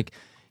himself. Right. Like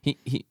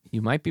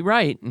you might be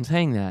right in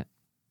saying that,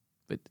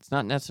 but it's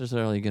not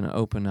necessarily going to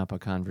open up a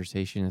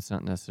conversation. It's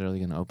not necessarily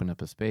going to open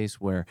up a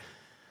space where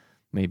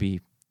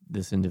maybe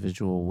this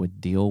individual would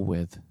deal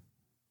with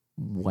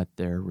what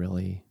they're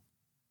really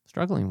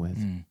struggling with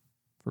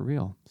for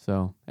real.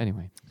 So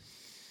anyway.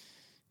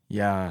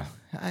 Yeah,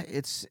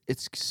 it's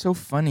so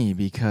funny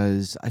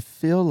because I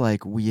feel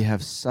like we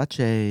have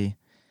such a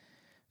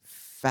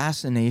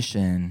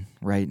fascination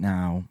right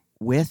now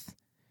with,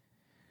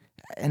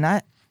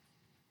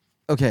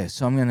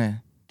 so I'm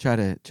gonna try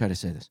to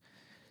say this.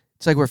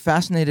 It's like we're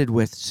fascinated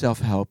with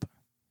self-help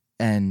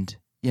and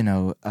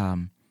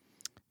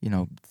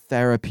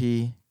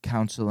therapy,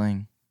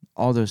 counseling,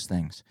 all those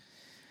things.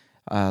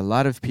 A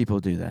lot of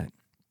people do that,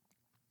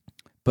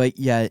 but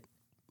yet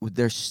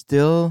there's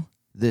still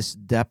this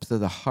depth of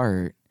the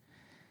heart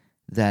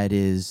that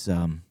is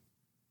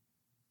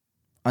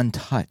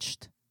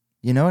untouched.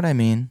 You know what I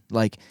mean?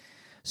 Like,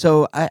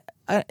 so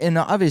and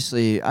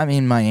obviously, I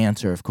mean, my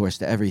answer, of course,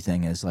 to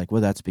everything is like,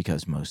 well, that's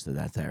because most of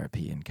that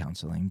therapy and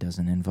counseling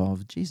doesn't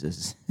involve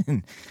Jesus.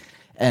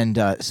 And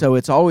so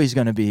it's always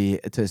going to be,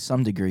 to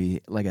some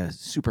degree, like a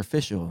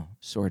superficial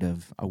sort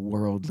of a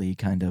worldly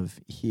kind of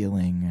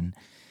healing,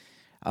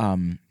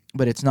 and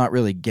but it's not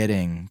really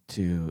getting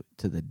to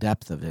the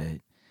depth of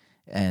it.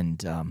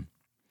 And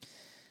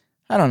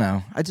I don't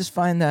know. I just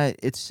find that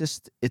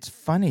it's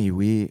funny.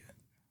 We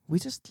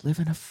just live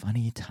in a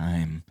funny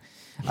time.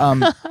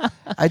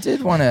 I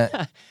did want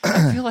to.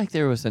 I feel like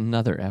there was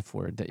another F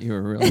word that you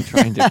were really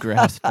trying to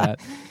grasp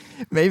at.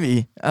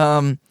 Maybe.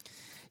 I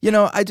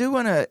do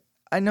want to.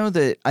 I know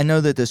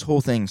that this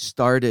whole thing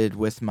started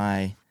with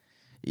my,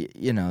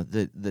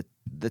 the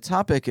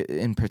topic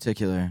in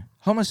particular.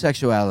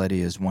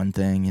 Homosexuality is one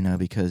thing,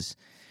 because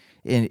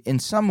in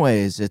some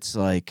ways it's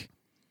like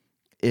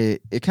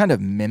it kind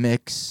of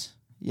mimics,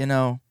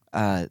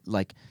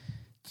 like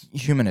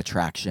human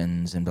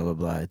attractions and blah blah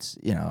blah. It's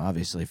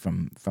obviously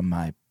from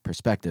my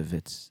perspective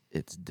it's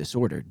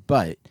disordered,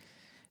 but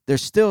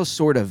there's still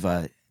sort of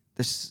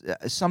there's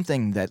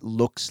something that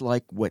looks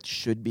like what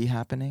should be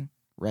happening,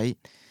 right?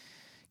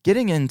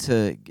 Getting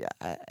into,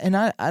 and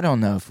I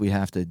don't know if we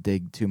have to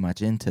dig too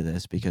much into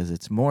this because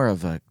it's more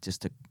of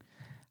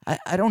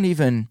I don't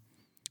even,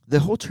 the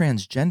whole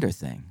transgender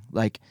thing,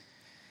 like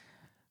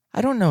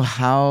I don't know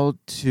how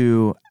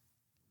to.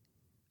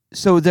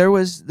 So there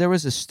was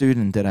a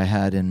student that I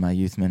had in my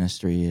youth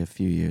ministry a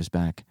few years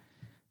back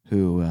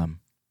who,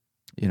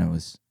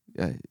 was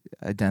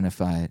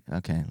identified.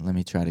 Okay, let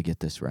me try to get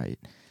this right.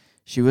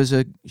 She was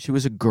a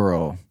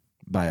girl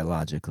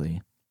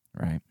biologically,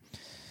 right?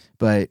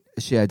 But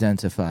she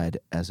identified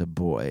as a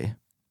boy,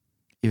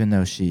 even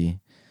though she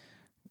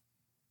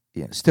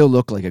still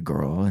looked like a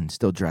girl and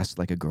still dressed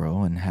like a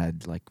girl and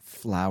had like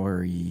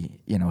flowery,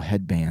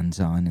 headbands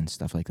on and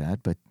stuff like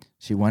that. But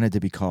she wanted to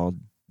be called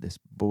this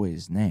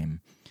boy's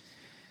name.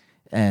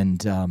 And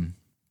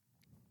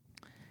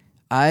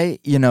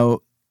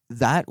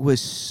that was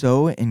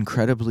so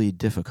incredibly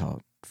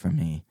difficult for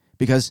me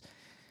because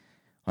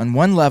on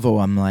one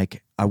level I'm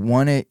like, I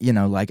want it,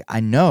 I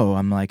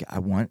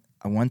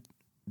want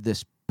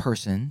this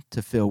person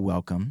to feel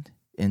welcomed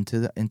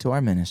into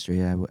our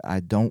ministry. I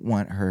don't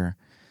want her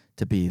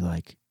to be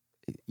like,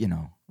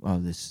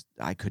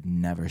 I could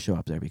never show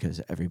up there because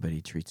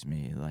everybody treats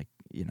me like,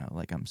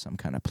 like I'm some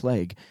kind of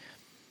plague.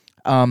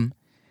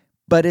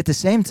 But at the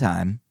same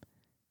time,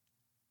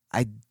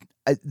 I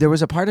there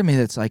was a part of me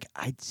that's like,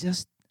 I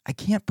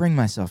can't bring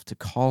myself to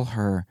call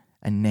her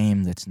a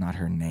name that's not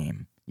her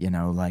name,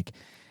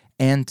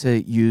 and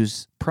to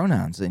use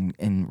pronouns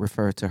and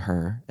refer to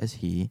her as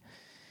he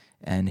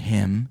and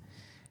him.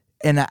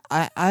 And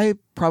I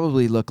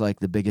probably look like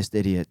the biggest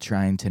idiot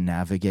trying to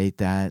navigate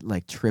that,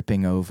 like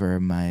tripping over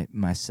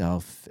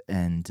myself.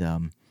 And,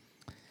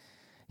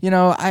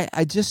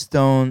 I just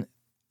don't,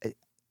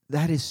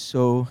 that is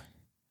so,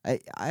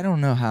 I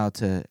don't know how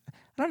to,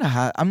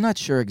 I'm not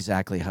sure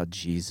exactly how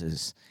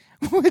Jesus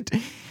would,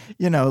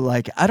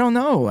 I don't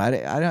know. I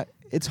don't,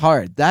 it's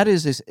hard. That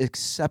is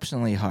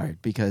exceptionally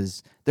hard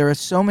because there are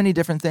so many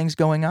different things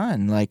going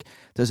on. Like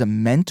there's a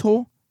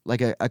mental,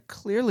 like a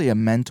clearly a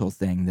mental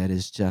thing that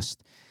is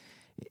just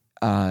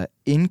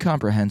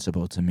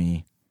incomprehensible to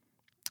me,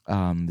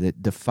 that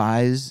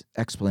defies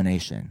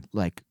explanation.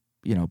 Like,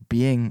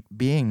 being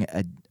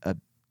a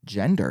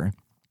gender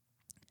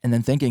and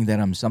then thinking that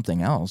I'm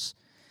something else.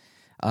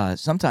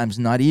 Sometimes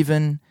not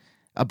even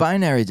a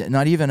binary,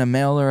 not even a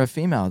male or a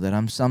female, that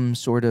I'm some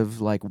sort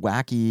of like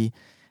wacky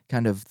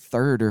kind of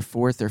third or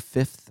fourth or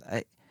fifth.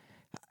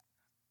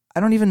 I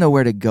don't even know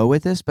where to go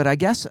with this, but I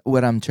guess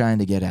what I'm trying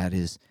to get at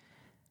is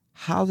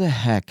how the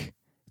heck,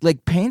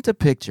 like, paint a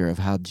picture of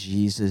how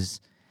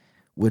Jesus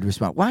would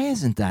respond. Why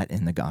isn't that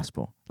in the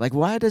gospel? Like,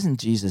 why doesn't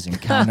Jesus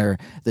encounter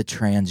the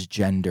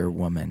transgender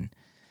woman?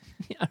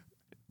 Yeah.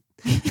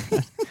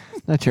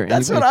 Not sure.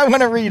 That's what I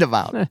want to read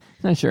about.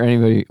 Not sure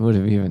anybody would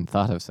have even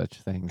thought of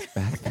such things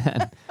back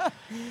then.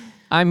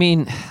 I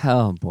mean,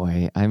 oh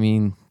boy. I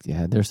mean,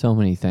 yeah, there's so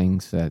many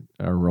things that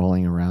are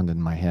rolling around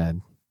in my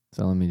head.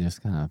 So let me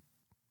just kind of.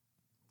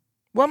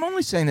 Well, I'm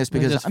only saying this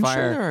because I'm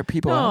sure there are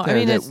people out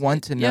there that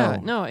want to know. Yeah,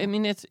 no, I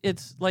mean,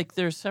 it's like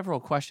there's several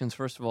questions.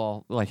 First of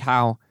all, like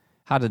how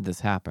did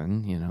this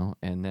happen,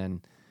 And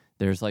then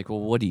there's like, well,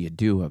 what do you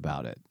do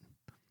about it?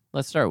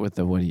 Let's start with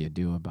the what do you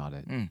do about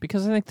it?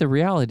 Because I think the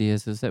reality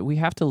is that we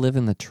have to live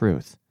in the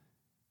truth.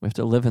 We have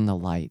to live in the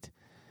light.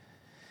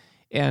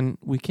 And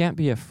we can't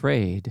be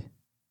afraid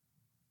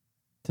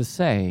to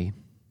say,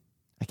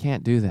 I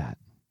can't do that.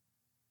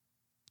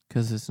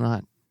 Because it's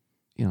not,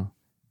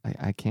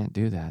 I can't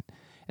do that.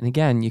 And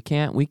again,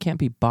 we can't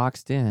be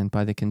boxed in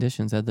by the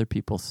conditions other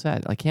people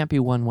set. I can't be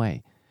one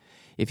way.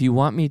 If you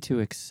want me to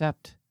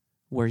accept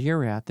where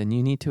you're at, then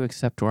you need to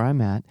accept where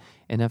I'm at.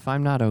 And if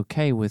I'm not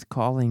okay with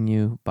calling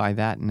you by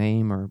that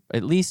name, or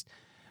at least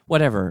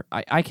whatever,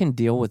 I can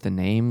deal with the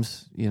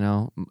names,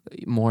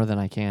 more than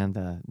I can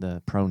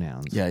the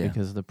pronouns. Yeah.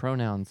 Because the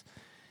pronouns,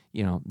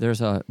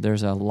 there's a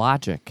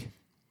logic.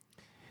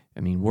 I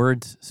mean,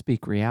 words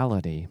speak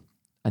reality.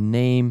 A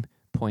name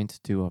points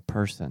to a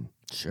person.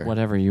 Sure.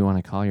 Whatever you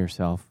want to call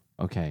yourself.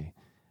 Okay.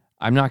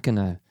 I'm not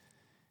gonna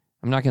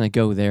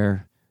go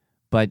there,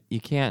 but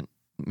you can't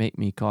make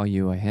me call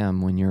you a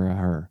him when you're a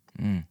her.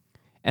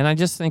 And I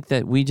just think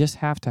that we just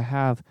have to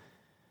have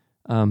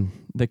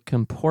the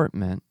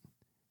comportment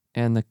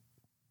and the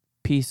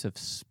peace of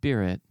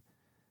spirit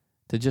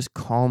to just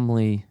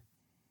calmly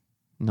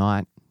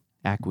not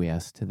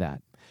acquiesce to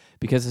that,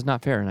 because it's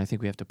not fair. And I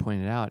think we have to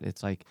point it out.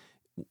 It's like,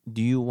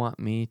 do you want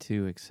me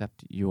to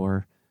accept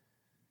your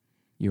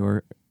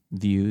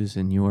views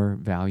and your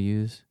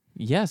values?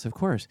 Yes, of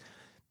course.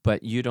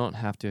 But you don't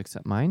have to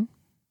accept mine.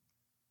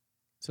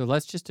 So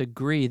let's just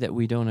agree that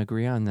we don't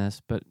agree on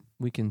this, but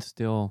we can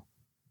still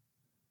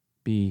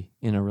be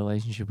in a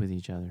relationship with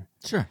each other.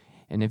 Sure.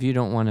 And if you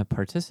don't want to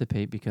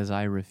participate because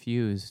I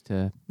refuse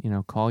to,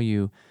 call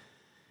you,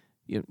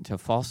 to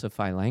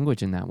falsify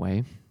language in that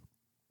way,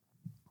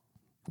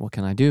 what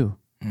can I do?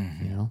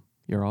 Mm-hmm.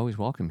 You're always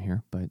welcome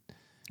here, but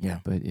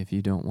yeah. But if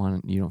you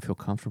don't you don't feel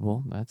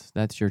comfortable,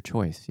 that's your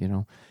choice.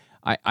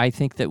 I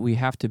think that we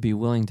have to be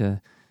willing to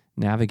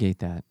navigate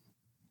that,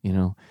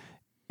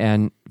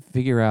 and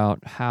figure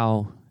out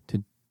how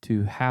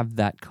to have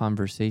that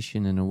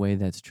conversation in a way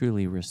that's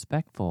truly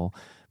respectful,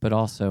 but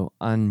also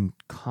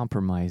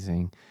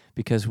uncompromising,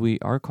 because we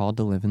are called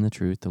to live in the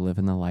truth, to live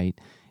in the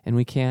light, and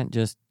we can't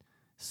just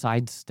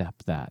sidestep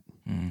that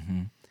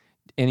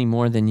any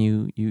more than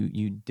you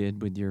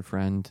did with your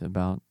friend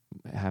about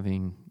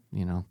having,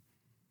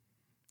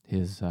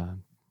 his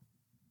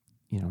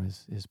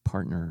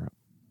partner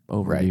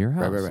over to your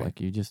house. Right. Like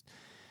you just,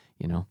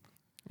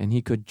 and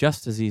he could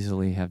just as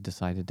easily have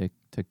decided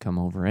to come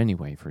over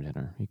anyway for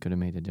dinner. He could have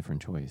made a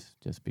different choice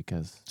just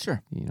because.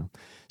 Sure.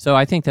 So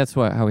I think that's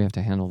how we have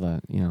to handle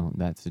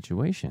that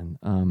situation.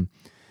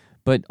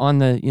 But on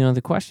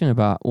the question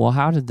about, well,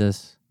 how did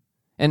this,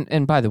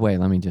 and by the way,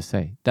 let me just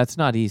say, that's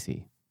not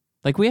easy.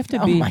 Like we have to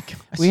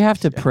we have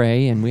to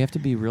pray, and we have to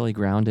be really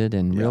grounded,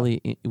 and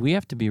we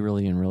have to be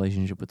really in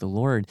relationship with the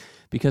Lord,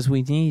 because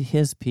we need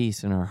His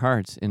peace in our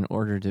hearts in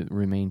order to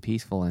remain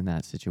peaceful in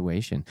that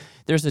situation.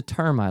 There's a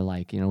term I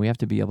like, we have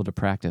to be able to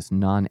practice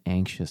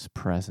non-anxious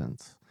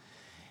presence.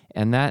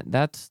 And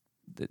that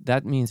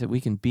means that we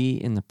can be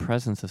in the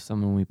presence of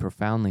someone we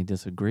profoundly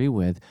disagree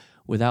with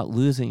without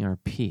losing our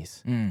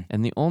peace.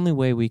 And the only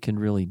way we can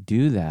really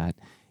do that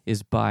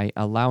is by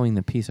allowing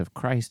the peace of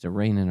Christ to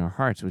reign in our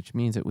hearts, which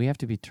means that we have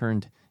to be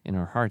turned in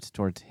our hearts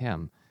towards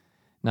Him,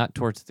 not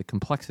towards the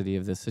complexity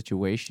of the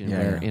situation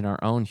where in our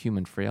own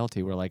human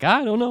frailty, we're like,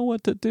 I don't know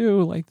what to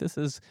do. Like, this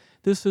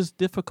is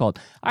difficult.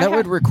 That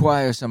would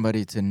require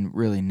somebody to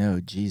really know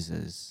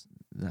Jesus,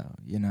 though,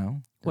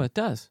 Well, it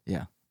does.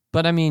 Yeah.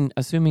 But I mean,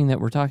 assuming that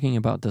we're talking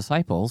about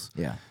disciples,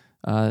 Yeah.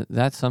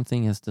 that's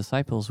something as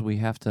disciples we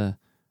have to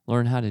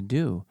learn how to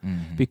do,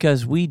 Mhm.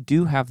 because we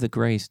do have the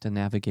grace to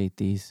navigate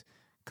these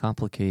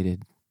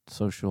complicated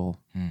social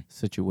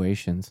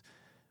situations.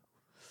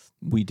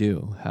 We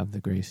do have the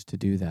grace to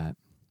do that.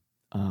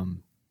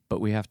 But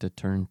we have to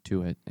turn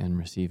to it and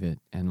receive it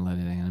and let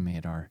it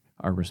animate our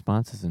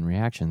responses and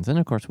reactions. And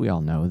of course, we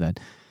all know that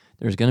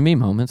there's going to be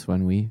moments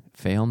when we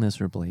fail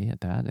miserably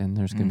at that, and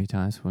there's going to be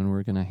times when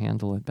we're going to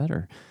handle it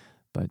better.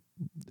 But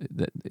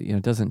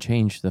it doesn't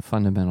change the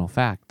fundamental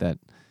fact that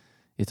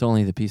it's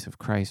only the peace of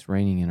Christ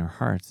reigning in our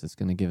hearts that's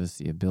going to give us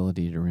the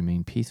ability to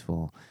remain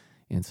peaceful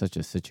in such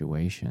a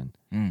situation.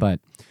 And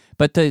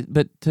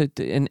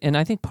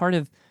I think part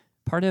of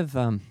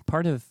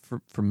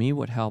for me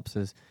what helps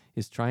is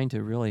trying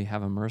to really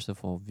have a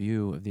merciful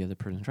view of the other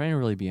person, trying to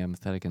really be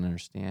empathetic and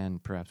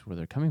understand perhaps where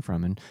they're coming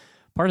from. And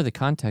part of the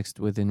context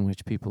within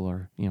which people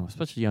are,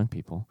 especially young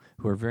people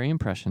who are very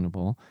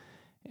impressionable,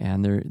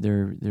 and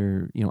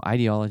their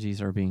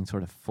ideologies are being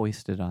sort of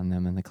foisted on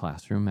them in the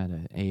classroom at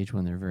an age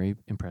when they're very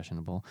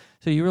impressionable.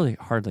 So you really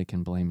hardly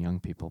can blame young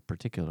people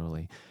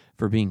particularly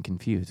for being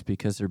confused,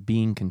 because they're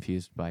being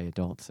confused by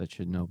adults that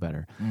should know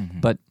better.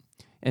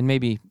 And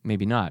maybe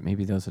not.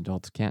 Maybe those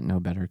adults can't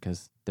know better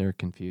because they're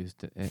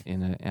confused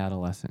in an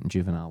adolescent and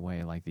juvenile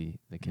way, like the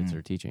kids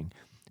are teaching.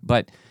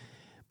 But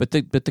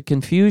the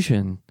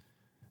confusion,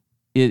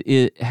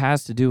 it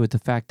has to do with the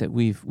fact that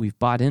we've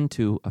bought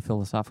into a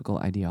philosophical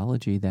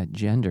ideology that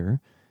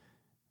gender,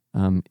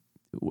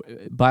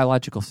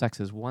 biological sex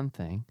is one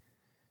thing,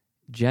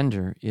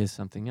 gender is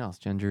something else.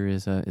 Gender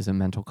is a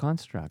mental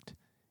construct,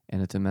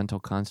 and it's a mental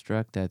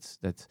construct that's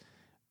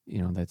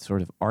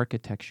sort of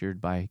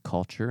architectured by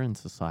culture and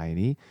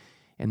society,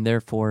 and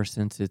therefore,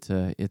 since it's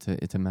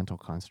a mental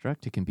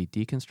construct, it can be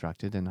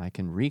deconstructed, and I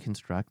can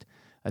reconstruct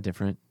a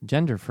different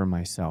gender for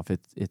myself.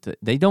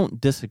 They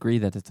don't disagree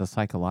that it's a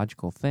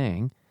psychological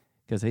thing,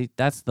 because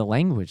that's the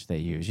language they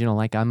use.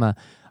 Like I'm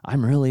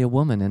really a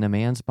woman in a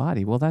man's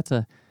body. Well, that's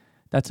a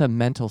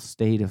mental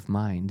state of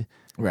mind,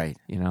 right?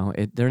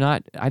 They're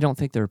not. I don't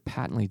think they're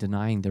patently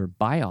denying their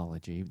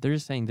biology. They're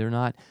just saying they're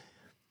not.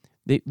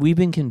 We've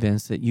been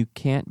convinced that you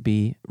can't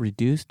be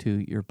reduced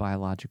to your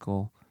biology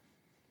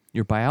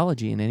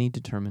in any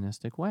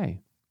deterministic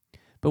way.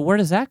 But where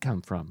does that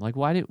come from? Like,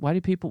 why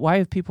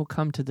have people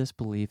come to this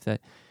belief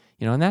that,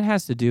 and that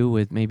has to do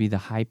with maybe the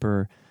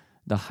hyper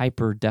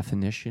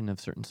definition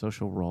of certain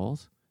social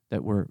roles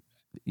that were,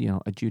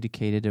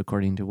 adjudicated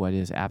according to what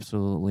is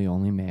absolutely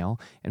only male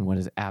and what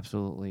is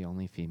absolutely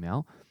only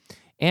female.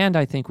 And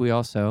I think we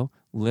also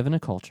live in a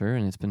culture,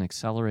 and it's been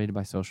accelerated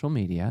by social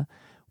media,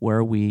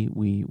 where we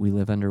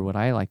live under what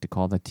I like to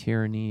call the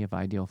tyranny of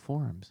ideal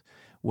forms,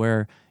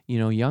 where,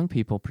 young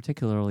people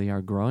particularly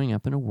are growing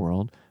up in a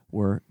world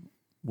where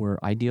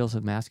ideals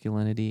of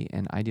masculinity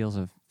and ideals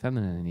of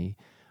femininity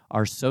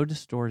are so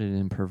distorted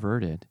and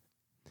perverted,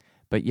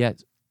 but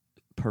yet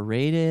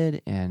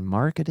paraded and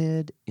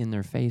marketed in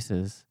their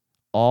faces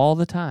all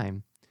the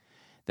time,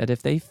 that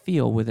if they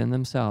feel within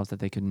themselves that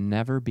they could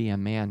never be a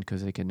man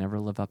because they could never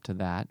live up to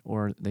that,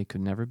 or they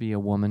could never be a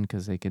woman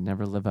because they could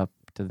never live up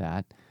to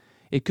that.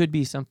 It could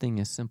be something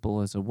as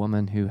simple as a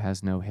woman who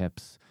has no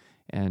hips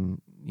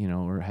and,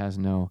 or has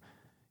no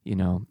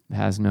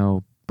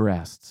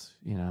breasts,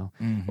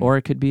 or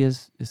it could be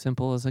as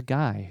simple as a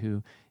guy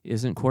who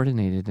isn't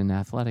coordinated and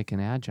athletic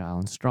and agile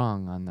and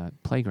strong on the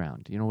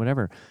playground,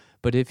 whatever.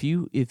 But if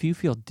you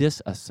feel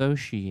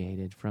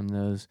disassociated from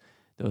those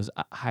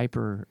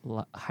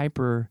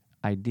hyper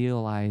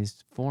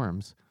idealized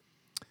forms,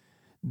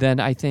 then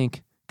I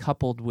think,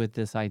 coupled with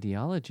this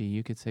ideology,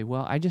 you could say,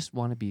 well, I just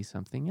want to be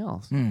something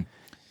else.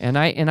 And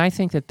I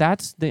think that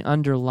that's the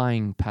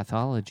underlying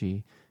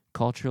pathology,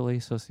 culturally,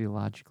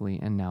 sociologically,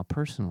 and now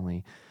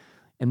personally.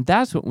 And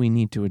that's what we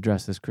need to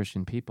address as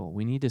Christian people.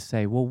 We need to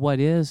say, well, what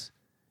is,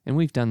 and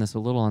we've done this a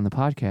little on the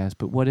podcast,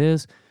 but what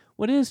is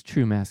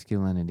true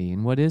masculinity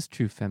and what is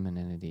true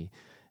femininity?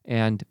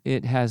 And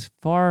it has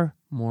far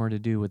more to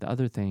do with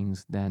other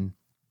things than,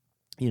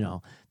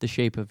 the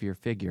shape of your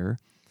figure.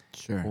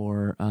 Sure.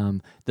 Or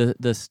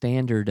the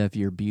standard of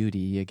your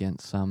beauty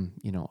against some,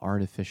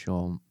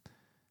 artificial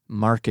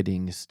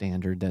marketing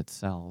standard that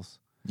sells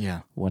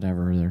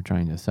whatever they're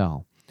trying to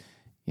sell.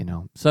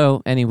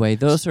 So anyway,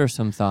 those are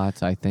some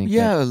thoughts, I think.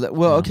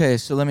 Okay,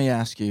 so let me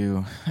ask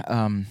you,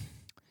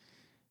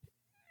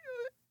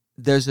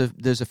 there's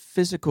a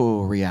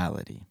physical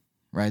reality,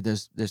 right?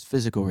 There's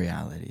physical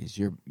realities.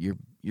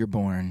 You're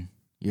born,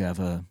 you have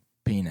a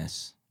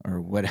penis or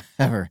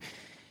whatever,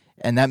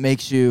 and that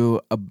makes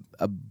you a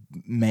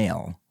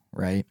male,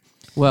 right?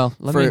 Well,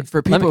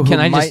 for people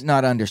who might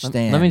not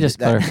understand. Let me just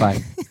clarify,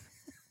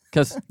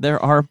 because there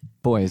are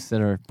boys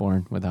that are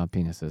born without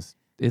penises.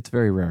 It's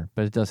very rare,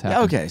 but it does happen.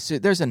 Yeah, okay, so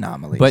there's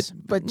anomalies,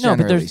 but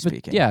generally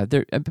speaking,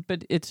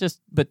 but it's just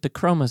the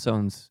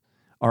chromosomes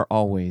are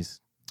always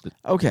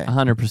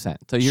 100%.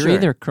 So you're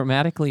either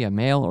chromatically a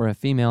male or a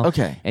female,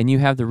 and you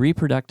have the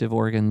reproductive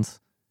organs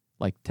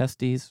like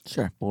testes,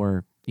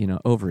 or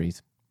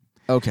ovaries.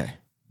 Okay,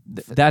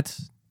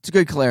 That's It's a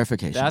good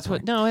clarification. That's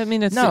point. what. No, I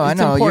mean it's No, I it's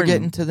know important. you're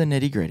getting to the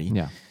nitty-gritty.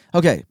 Yeah.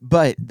 Okay,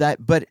 but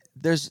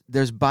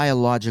there's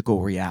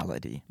biological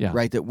reality, Yeah.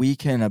 right? That we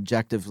can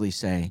objectively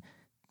say,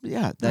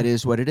 yeah, that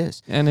is what it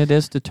is. And it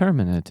is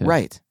determinative.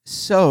 Right.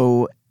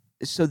 So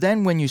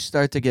then when you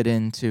start to get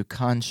into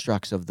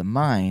constructs of the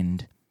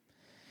mind,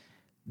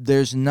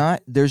 there's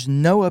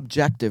no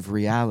objective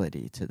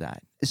reality to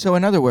that. So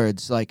in other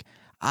words, like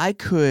I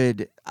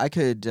could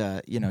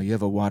you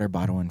have a water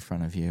bottle in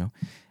front of you,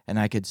 and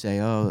I could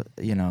say, oh,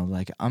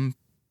 like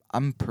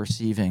I'm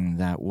perceiving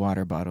that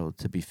water bottle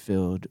to be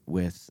filled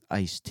with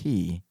iced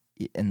tea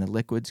and the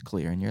liquid's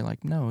clear, and you're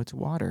like, no, it's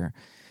water.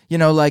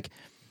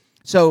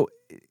 So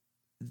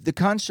the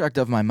construct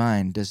of my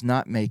mind does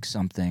not make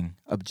something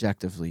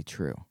objectively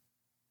true.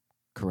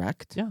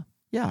 Correct? Yeah.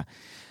 Yeah.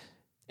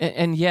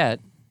 And yet,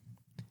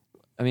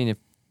 I mean, if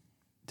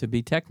to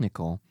be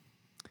technical,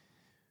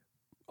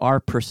 our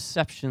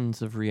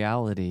perceptions of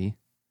reality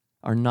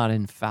are not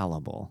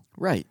infallible.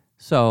 Right.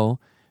 So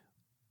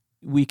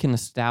we can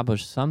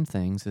establish some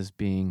things as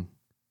being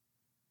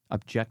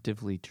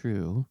objectively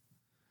true,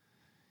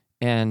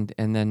 and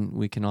then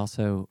we can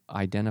also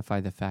identify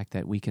the fact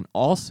that we can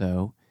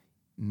also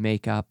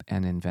make up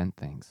and invent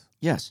things.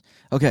 Yes.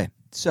 Okay.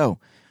 So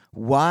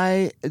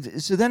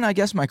then I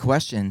guess my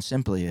question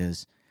simply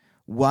is,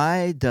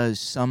 why does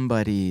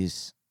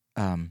somebody's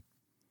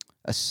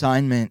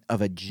assignment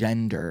of a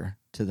gender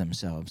to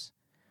themselves,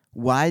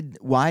 why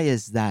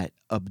is that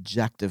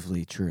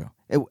objectively true?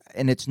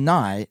 And it's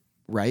not,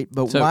 right?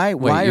 But So,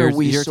 why you're, are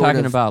we you're sort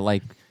talking of, about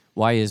like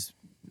why is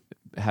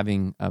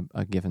having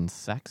a given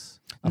sex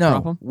a no,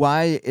 problem?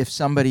 why if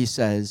somebody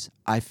says,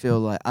 I feel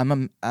like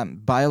I'm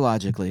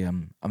biologically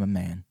I'm a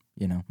man,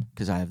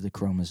 because I have the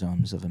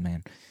chromosomes of a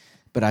man,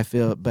 but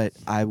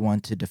I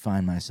want to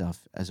define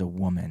myself as a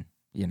woman,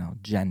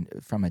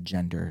 from a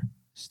gender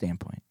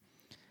standpoint.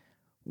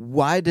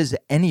 Why does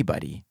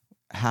anybody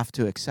have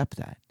to accept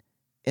that?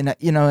 And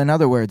in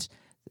other words,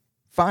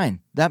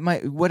 fine, that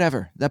might,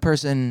 whatever, that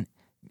person,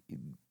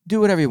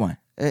 do whatever you want,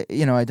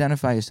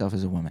 identify yourself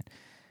as a woman.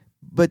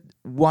 But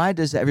why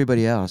does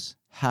everybody else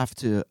have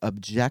to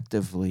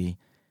objectively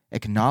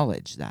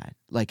acknowledge that,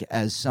 like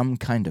as some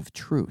kind of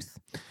truth?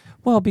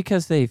 Well,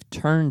 because they've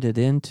turned it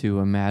into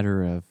a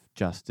matter of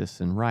justice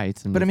and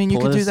rights, and But I mean, you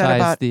could do that politicized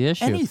about the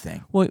issue.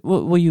 anything.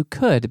 Well, you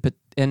could, but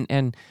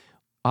and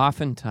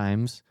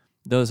oftentimes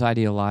those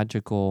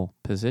ideological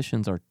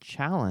positions are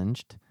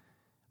challenged.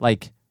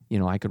 Like,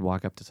 I could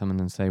walk up to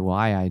someone and say, well,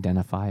 I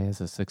identify as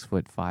a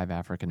 6'5"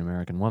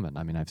 African-American woman.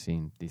 I mean, I've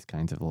seen these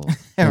kinds of little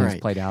things Right.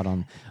 played out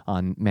on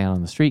Man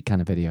on the Street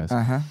kind of videos.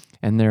 Uh-huh.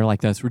 And they're like,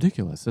 that's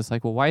ridiculous. It's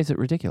like, well, why is it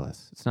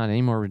ridiculous? It's not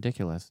any more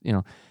ridiculous,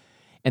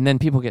 And then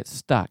people get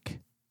stuck.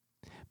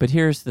 But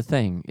here's the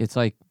thing. It's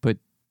like,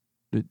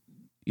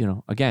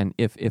 again,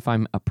 if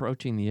I'm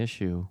approaching the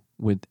issue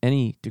with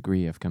any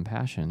degree of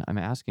compassion,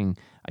 I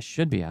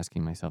should be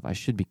asking myself, I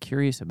should be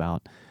curious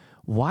about,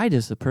 why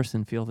does the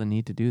person feel the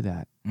need to do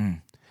that?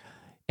 Mm.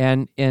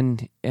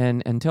 And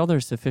until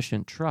there's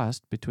sufficient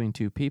trust between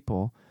two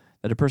people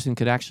that a person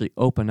could actually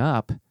open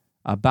up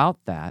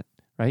about that,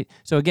 right?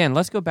 So again,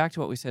 let's go back to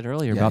what we said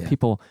earlier about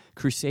people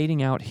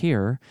crusading out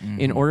here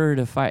in order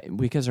to fight,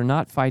 because they're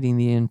not fighting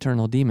the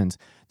internal demons.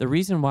 The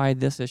reason why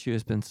this issue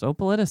has been so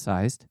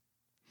politicized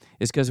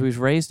is because we've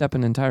raised up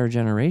an entire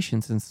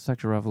generation since the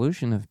sexual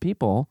revolution of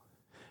people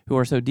who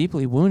are so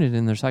deeply wounded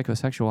in their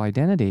psychosexual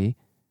identity,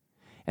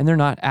 and they're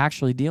not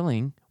actually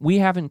dealing. We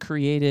haven't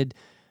created,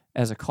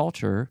 as a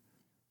culture,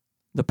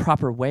 the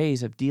proper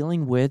ways of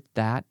dealing with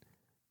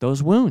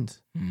those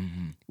wounds.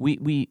 Mm-hmm.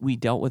 We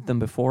dealt with them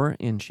before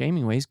in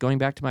shaming ways. Going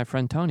back to my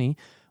friend Tony,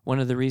 one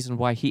of the reasons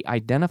why he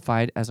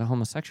identified as a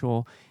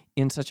homosexual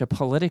in such a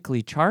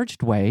politically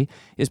charged way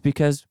is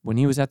because when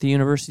he was at the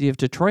University of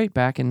Detroit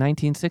back in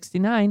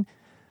 1969,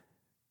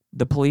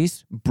 the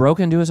police broke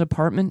into his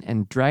apartment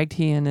and dragged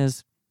he and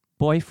his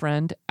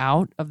boyfriend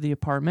out of the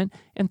apartment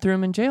and threw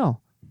him in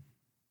jail.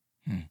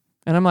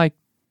 And I'm like,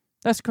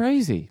 that's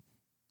crazy.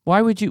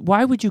 Why would you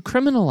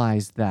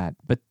criminalize that?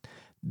 But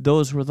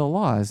those were the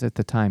laws at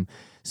the time.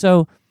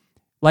 So,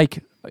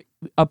 like,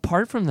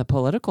 apart from the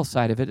political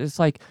side of it, it's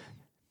like,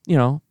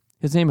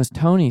 his name was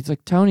Tony. It's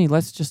like, Tony,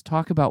 let's just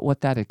talk about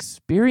what that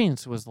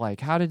experience was like.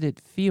 How did it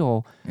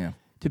feel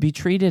to be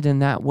treated in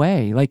that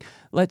way? Like,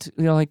 let's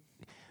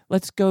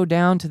go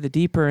down to the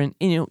deeper. And,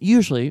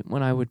 usually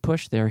when I would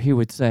push there, he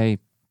would say,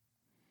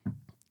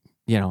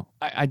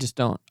 I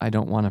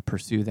don't want to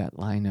pursue that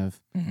line of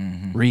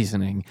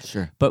reasoning.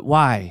 Sure. But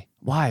why?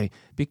 Why?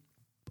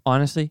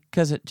 Honestly,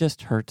 because it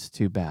just hurts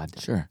too bad.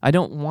 Sure. I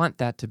don't want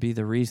that to be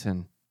the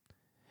reason.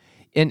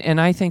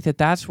 And I think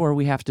that's where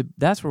we have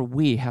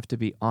to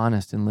be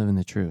honest and live in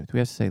the truth. We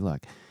have to say,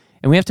 look,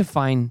 and we have to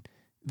find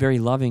very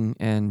loving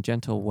and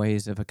gentle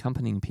ways of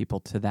accompanying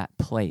people to that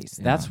place.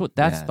 Yeah. That's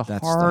the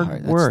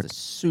hard work. That's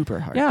the super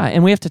hard Yeah, part.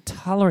 and we have to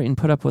tolerate and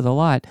put up with a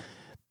lot,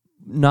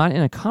 not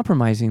in a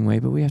compromising way,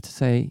 but we have to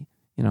say,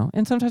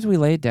 and sometimes we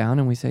lay it down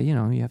and we say, you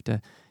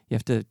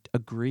have to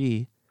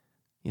agree,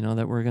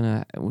 that we're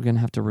gonna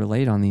have to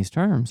relate on these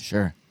terms.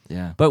 Sure.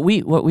 Yeah. But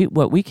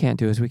what we can't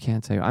do is we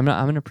can't say, I'm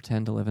going to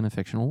pretend to live in a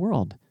fictional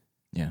world.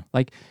 Yeah.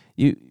 Like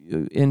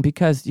and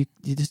because you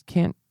just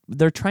can't.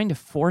 They're trying to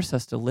force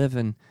us to live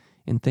in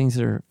things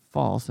that are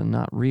false and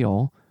not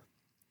real,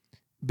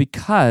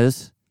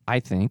 because I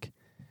think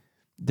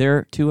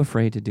they're too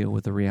afraid to deal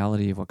with the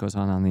reality of what goes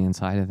on the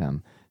inside of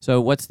them.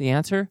 So what's the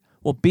answer?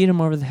 Well, beat them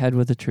over the head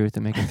with the truth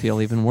and make them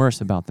feel even worse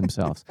about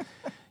themselves.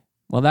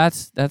 Well,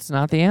 that's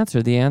not the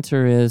answer. The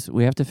answer is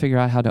we have to figure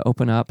out how to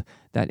open up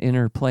that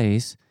inner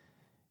place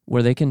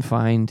where they can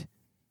find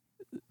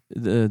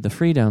the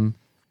freedom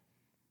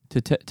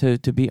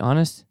to be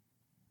honest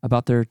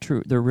about their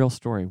real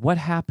story. What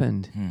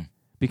happened?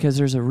 Because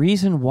there's a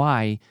reason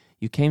why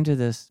you came to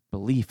this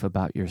belief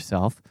about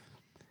yourself,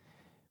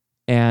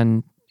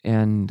 and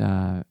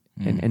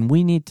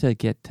we need to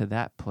get to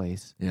that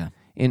place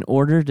in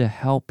order to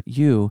help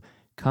you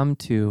come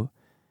to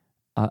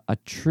a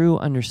true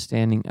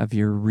understanding of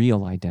your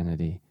real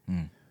identity.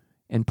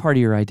 And part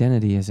of your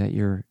identity is that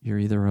you're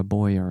either a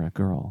boy or a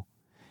girl,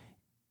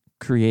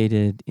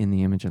 created in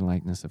the image and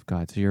likeness of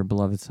God. So you're a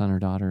beloved son or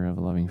daughter of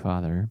a loving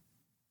Father.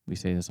 We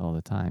say this all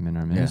the time in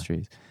our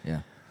ministries.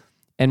 Yeah.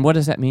 And what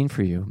does that mean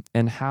for you?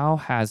 And how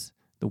has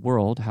the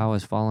world, how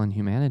has fallen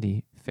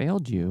humanity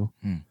failed you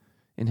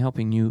in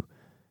helping you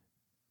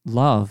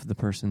love the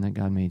person that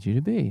God made you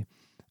to be?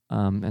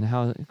 And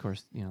how, of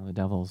course, the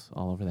devil's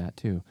all over that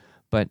too.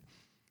 But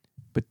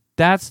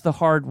that's the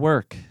hard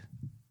work.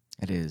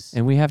 It is.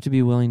 And we have to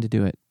be willing to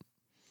do it.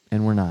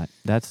 And we're not.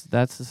 That's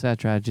the sad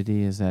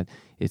tragedy, is that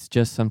it's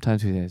just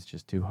sometimes it's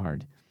just too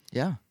hard.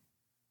 Yeah.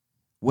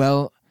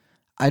 Well,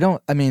 I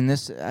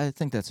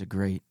think that's a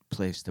great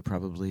place to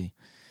probably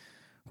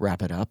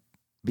wrap it up,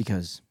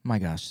 because my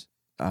gosh,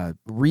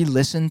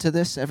 re-listen to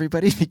this,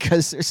 everybody,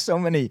 because there's so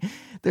many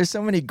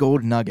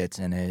gold nuggets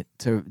in it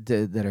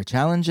that are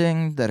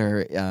challenging, that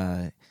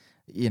are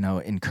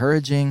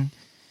encouraging.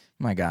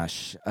 My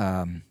gosh.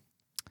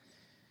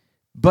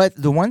 But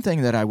the one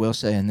thing that I will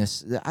say in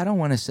this, I don't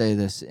want to say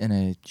this in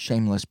a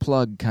shameless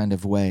plug kind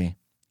of way,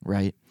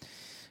 right?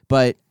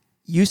 But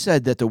you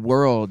said that the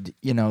world,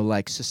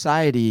 like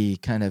society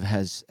kind of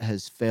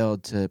has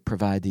failed to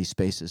provide these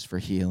spaces for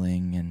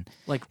healing and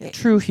like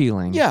true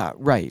healing. Yeah,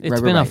 right.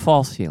 It's been a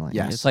false healing.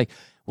 Yes. It's like,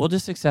 we'll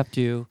just accept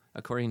you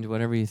according to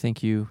whatever you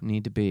think you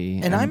need to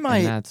be. And I might,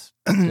 and that's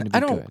gonna be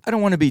good. I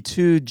don't want to be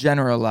too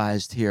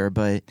generalized here,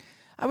 but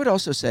I would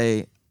also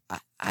say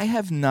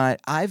I've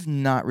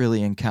not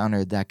really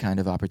encountered that kind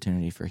of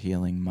opportunity for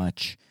healing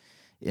much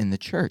in the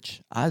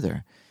church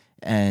either.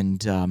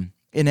 And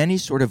in any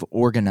sort of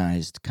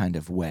organized kind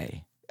of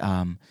way.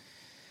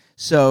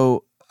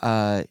 So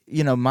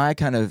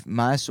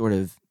my sort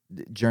of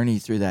journey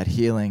through that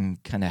healing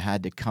kind of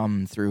had to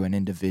come through an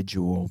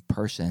individual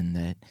person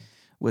that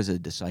was a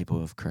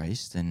disciple of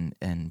Christ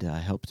and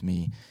helped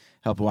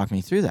walk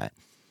me through that.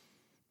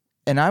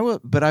 And I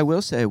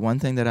will say one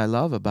thing that I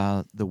love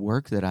about the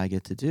work that I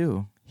get to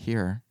do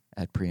here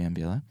at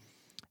Preambula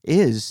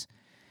is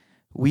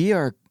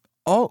we're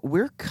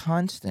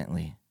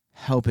constantly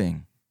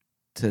helping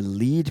to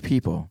lead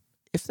people,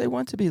 if they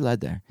want to be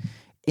led there,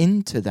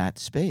 into that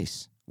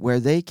space where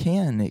they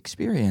can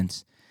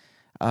experience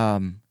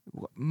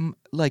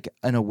like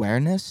an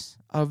awareness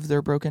of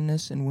their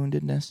brokenness and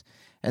woundedness,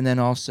 and then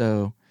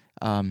also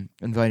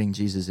inviting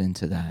Jesus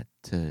into that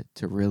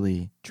to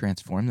really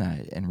transform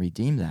that and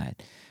redeem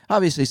that.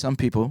 Obviously, some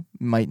people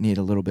might need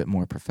a little bit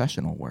more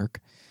professional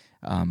work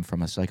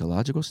from a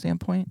psychological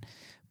standpoint,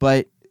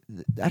 but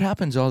that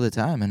happens all the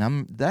time.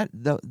 And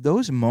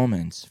those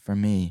moments for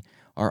me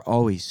are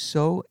always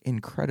so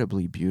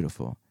incredibly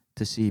beautiful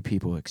to see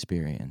people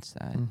experience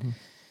that.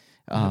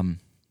 Mm-hmm.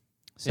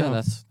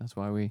 That's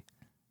why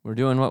we're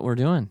doing what we're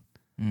doing.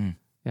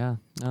 Yeah.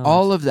 No,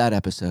 all of that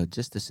episode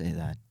just to say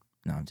that.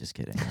 No, I'm just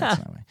kidding. That's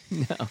not way.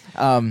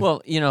 No.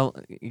 Well,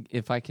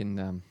 if I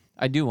can,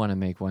 I do want to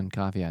make one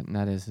caveat, and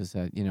that is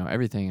that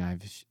everything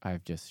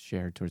I've just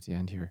shared towards the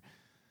end here,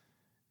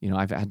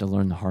 I've had to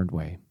learn the hard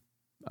way,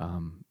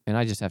 and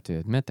I just have to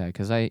admit that,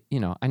 because I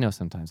know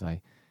sometimes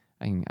I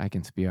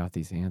can spew out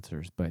these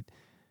answers, but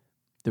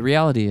the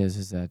reality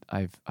is that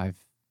I've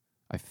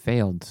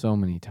failed so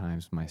many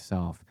times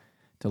myself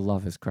to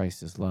love as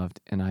Christ is loved,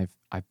 and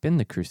I've been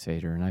the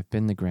crusader and I've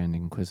been the grand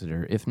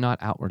inquisitor, if not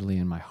outwardly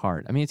in my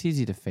heart. I mean, it's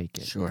easy to fake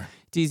it. Sure,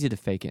 it's easy to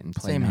fake it and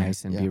play Same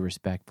nice here. and be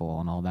respectful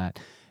and all that,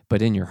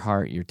 but in your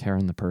heart, you're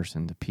tearing the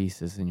person to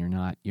pieces, and you're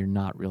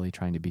not really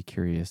trying to be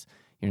curious.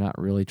 You're not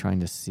really trying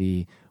to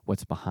see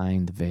what's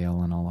behind the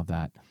veil and all of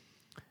that.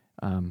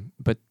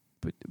 But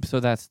so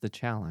that's the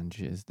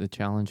challenge. Is the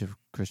challenge of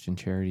Christian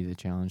charity, the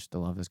challenge to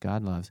love as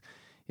God loves,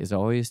 is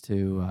always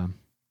to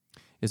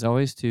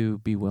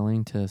be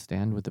willing to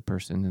stand with the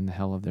person in the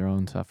hell of their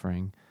own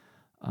suffering,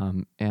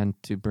 and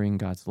to bring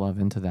God's love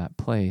into that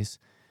place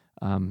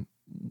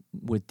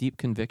with deep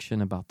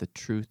conviction about the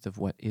truth of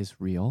what is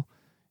real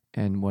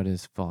and what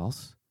is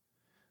false,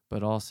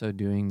 but also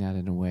doing that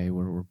in a way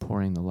where we're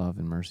pouring the love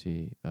and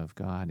mercy of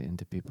God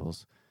into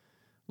people's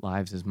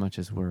lives as much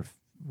as we're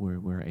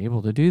we're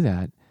able to do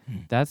that. Hmm.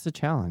 That's the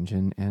challenge.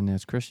 And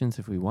as Christians,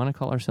 if we want to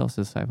call ourselves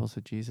disciples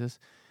of Jesus,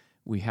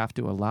 we have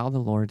to allow the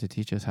Lord to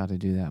teach us how to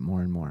do that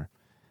more and more.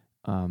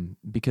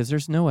 Because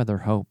there's no other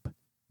hope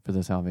for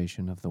the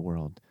salvation of the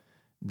world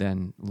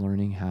than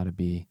learning how to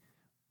be,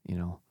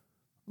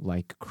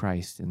 like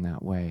Christ in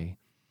that way.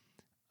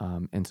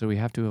 And so we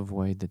have to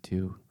avoid the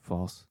two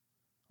false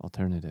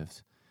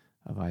alternatives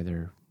of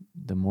either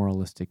the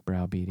moralistic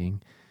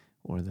browbeating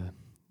or the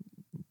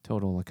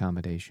total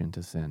accommodation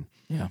to sin.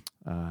 Yeah.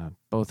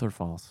 Both are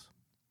false.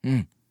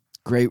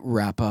 Great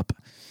wrap up.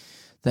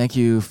 Thank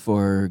you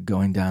for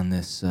going down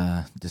this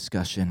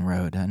discussion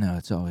road. I know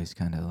it's always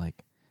kind of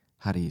like,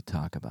 how do you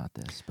talk about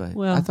this? But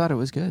Well, I thought it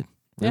was good.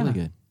 Really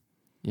good.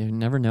 You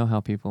never know how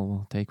people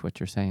will take what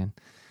you're saying.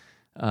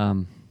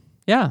 It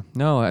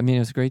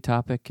was a great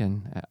topic,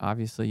 and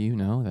obviously you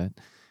know that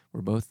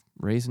we're both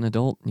raising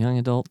young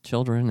adult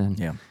children,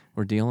 and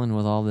we're dealing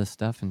with all this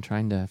stuff and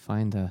trying to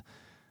find the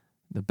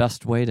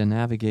best way to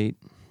navigate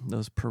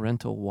those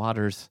parental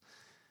waters.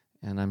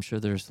 And I'm sure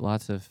there's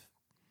lots of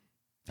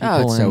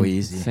people it's in so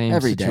easy. Same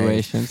Every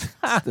situations. Day.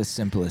 It's the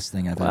simplest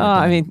thing I've ever Well,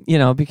 done. I mean,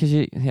 because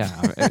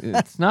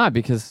it's not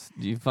because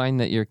you find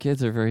that your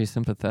kids are very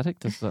sympathetic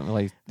to something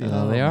like,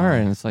 they are.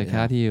 And it's like,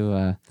 how do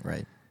you,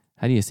 right.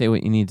 How do you say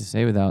what you need to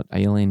say without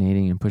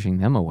alienating and pushing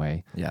them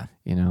away? Yeah.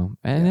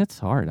 And it's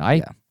hard.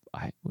 I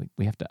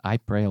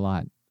pray a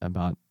lot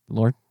about,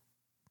 Lord,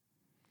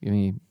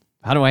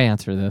 how do I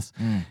answer this?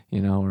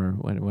 Or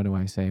what do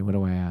I say? What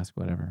do I ask?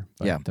 Whatever.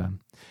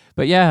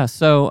 But,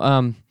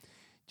 so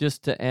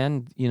just to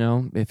end,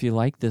 if you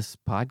like this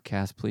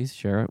podcast, please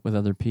share it with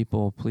other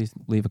people. Please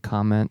leave a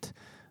comment,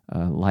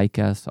 like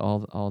us,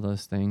 all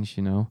those things,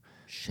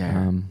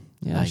 Share,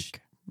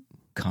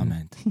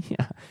 comment.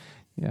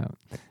 Yeah.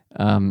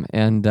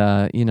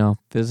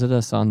 Visit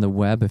us on the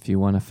web if you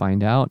want to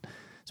find out,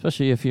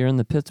 especially if you're in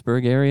the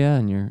Pittsburgh area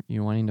and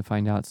you're wanting to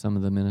find out some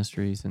of the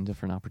ministries and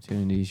different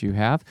opportunities you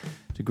have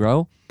to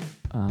grow.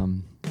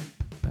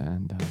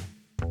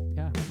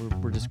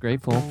 We're just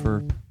grateful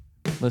for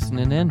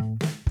listening in.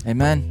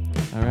 Amen.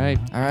 All right,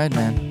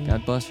 man.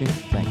 God bless you.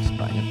 Thanks.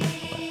 Bye.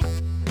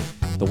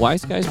 Bye-bye. The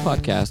Wise Guys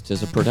Podcast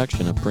is a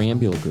production of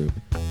Preambula Group,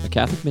 a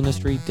Catholic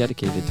ministry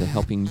dedicated to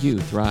helping you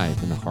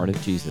thrive in the heart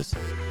of Jesus.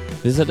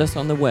 Visit us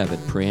on the web at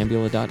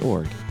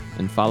preambula.org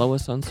and follow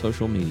us on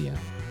social media.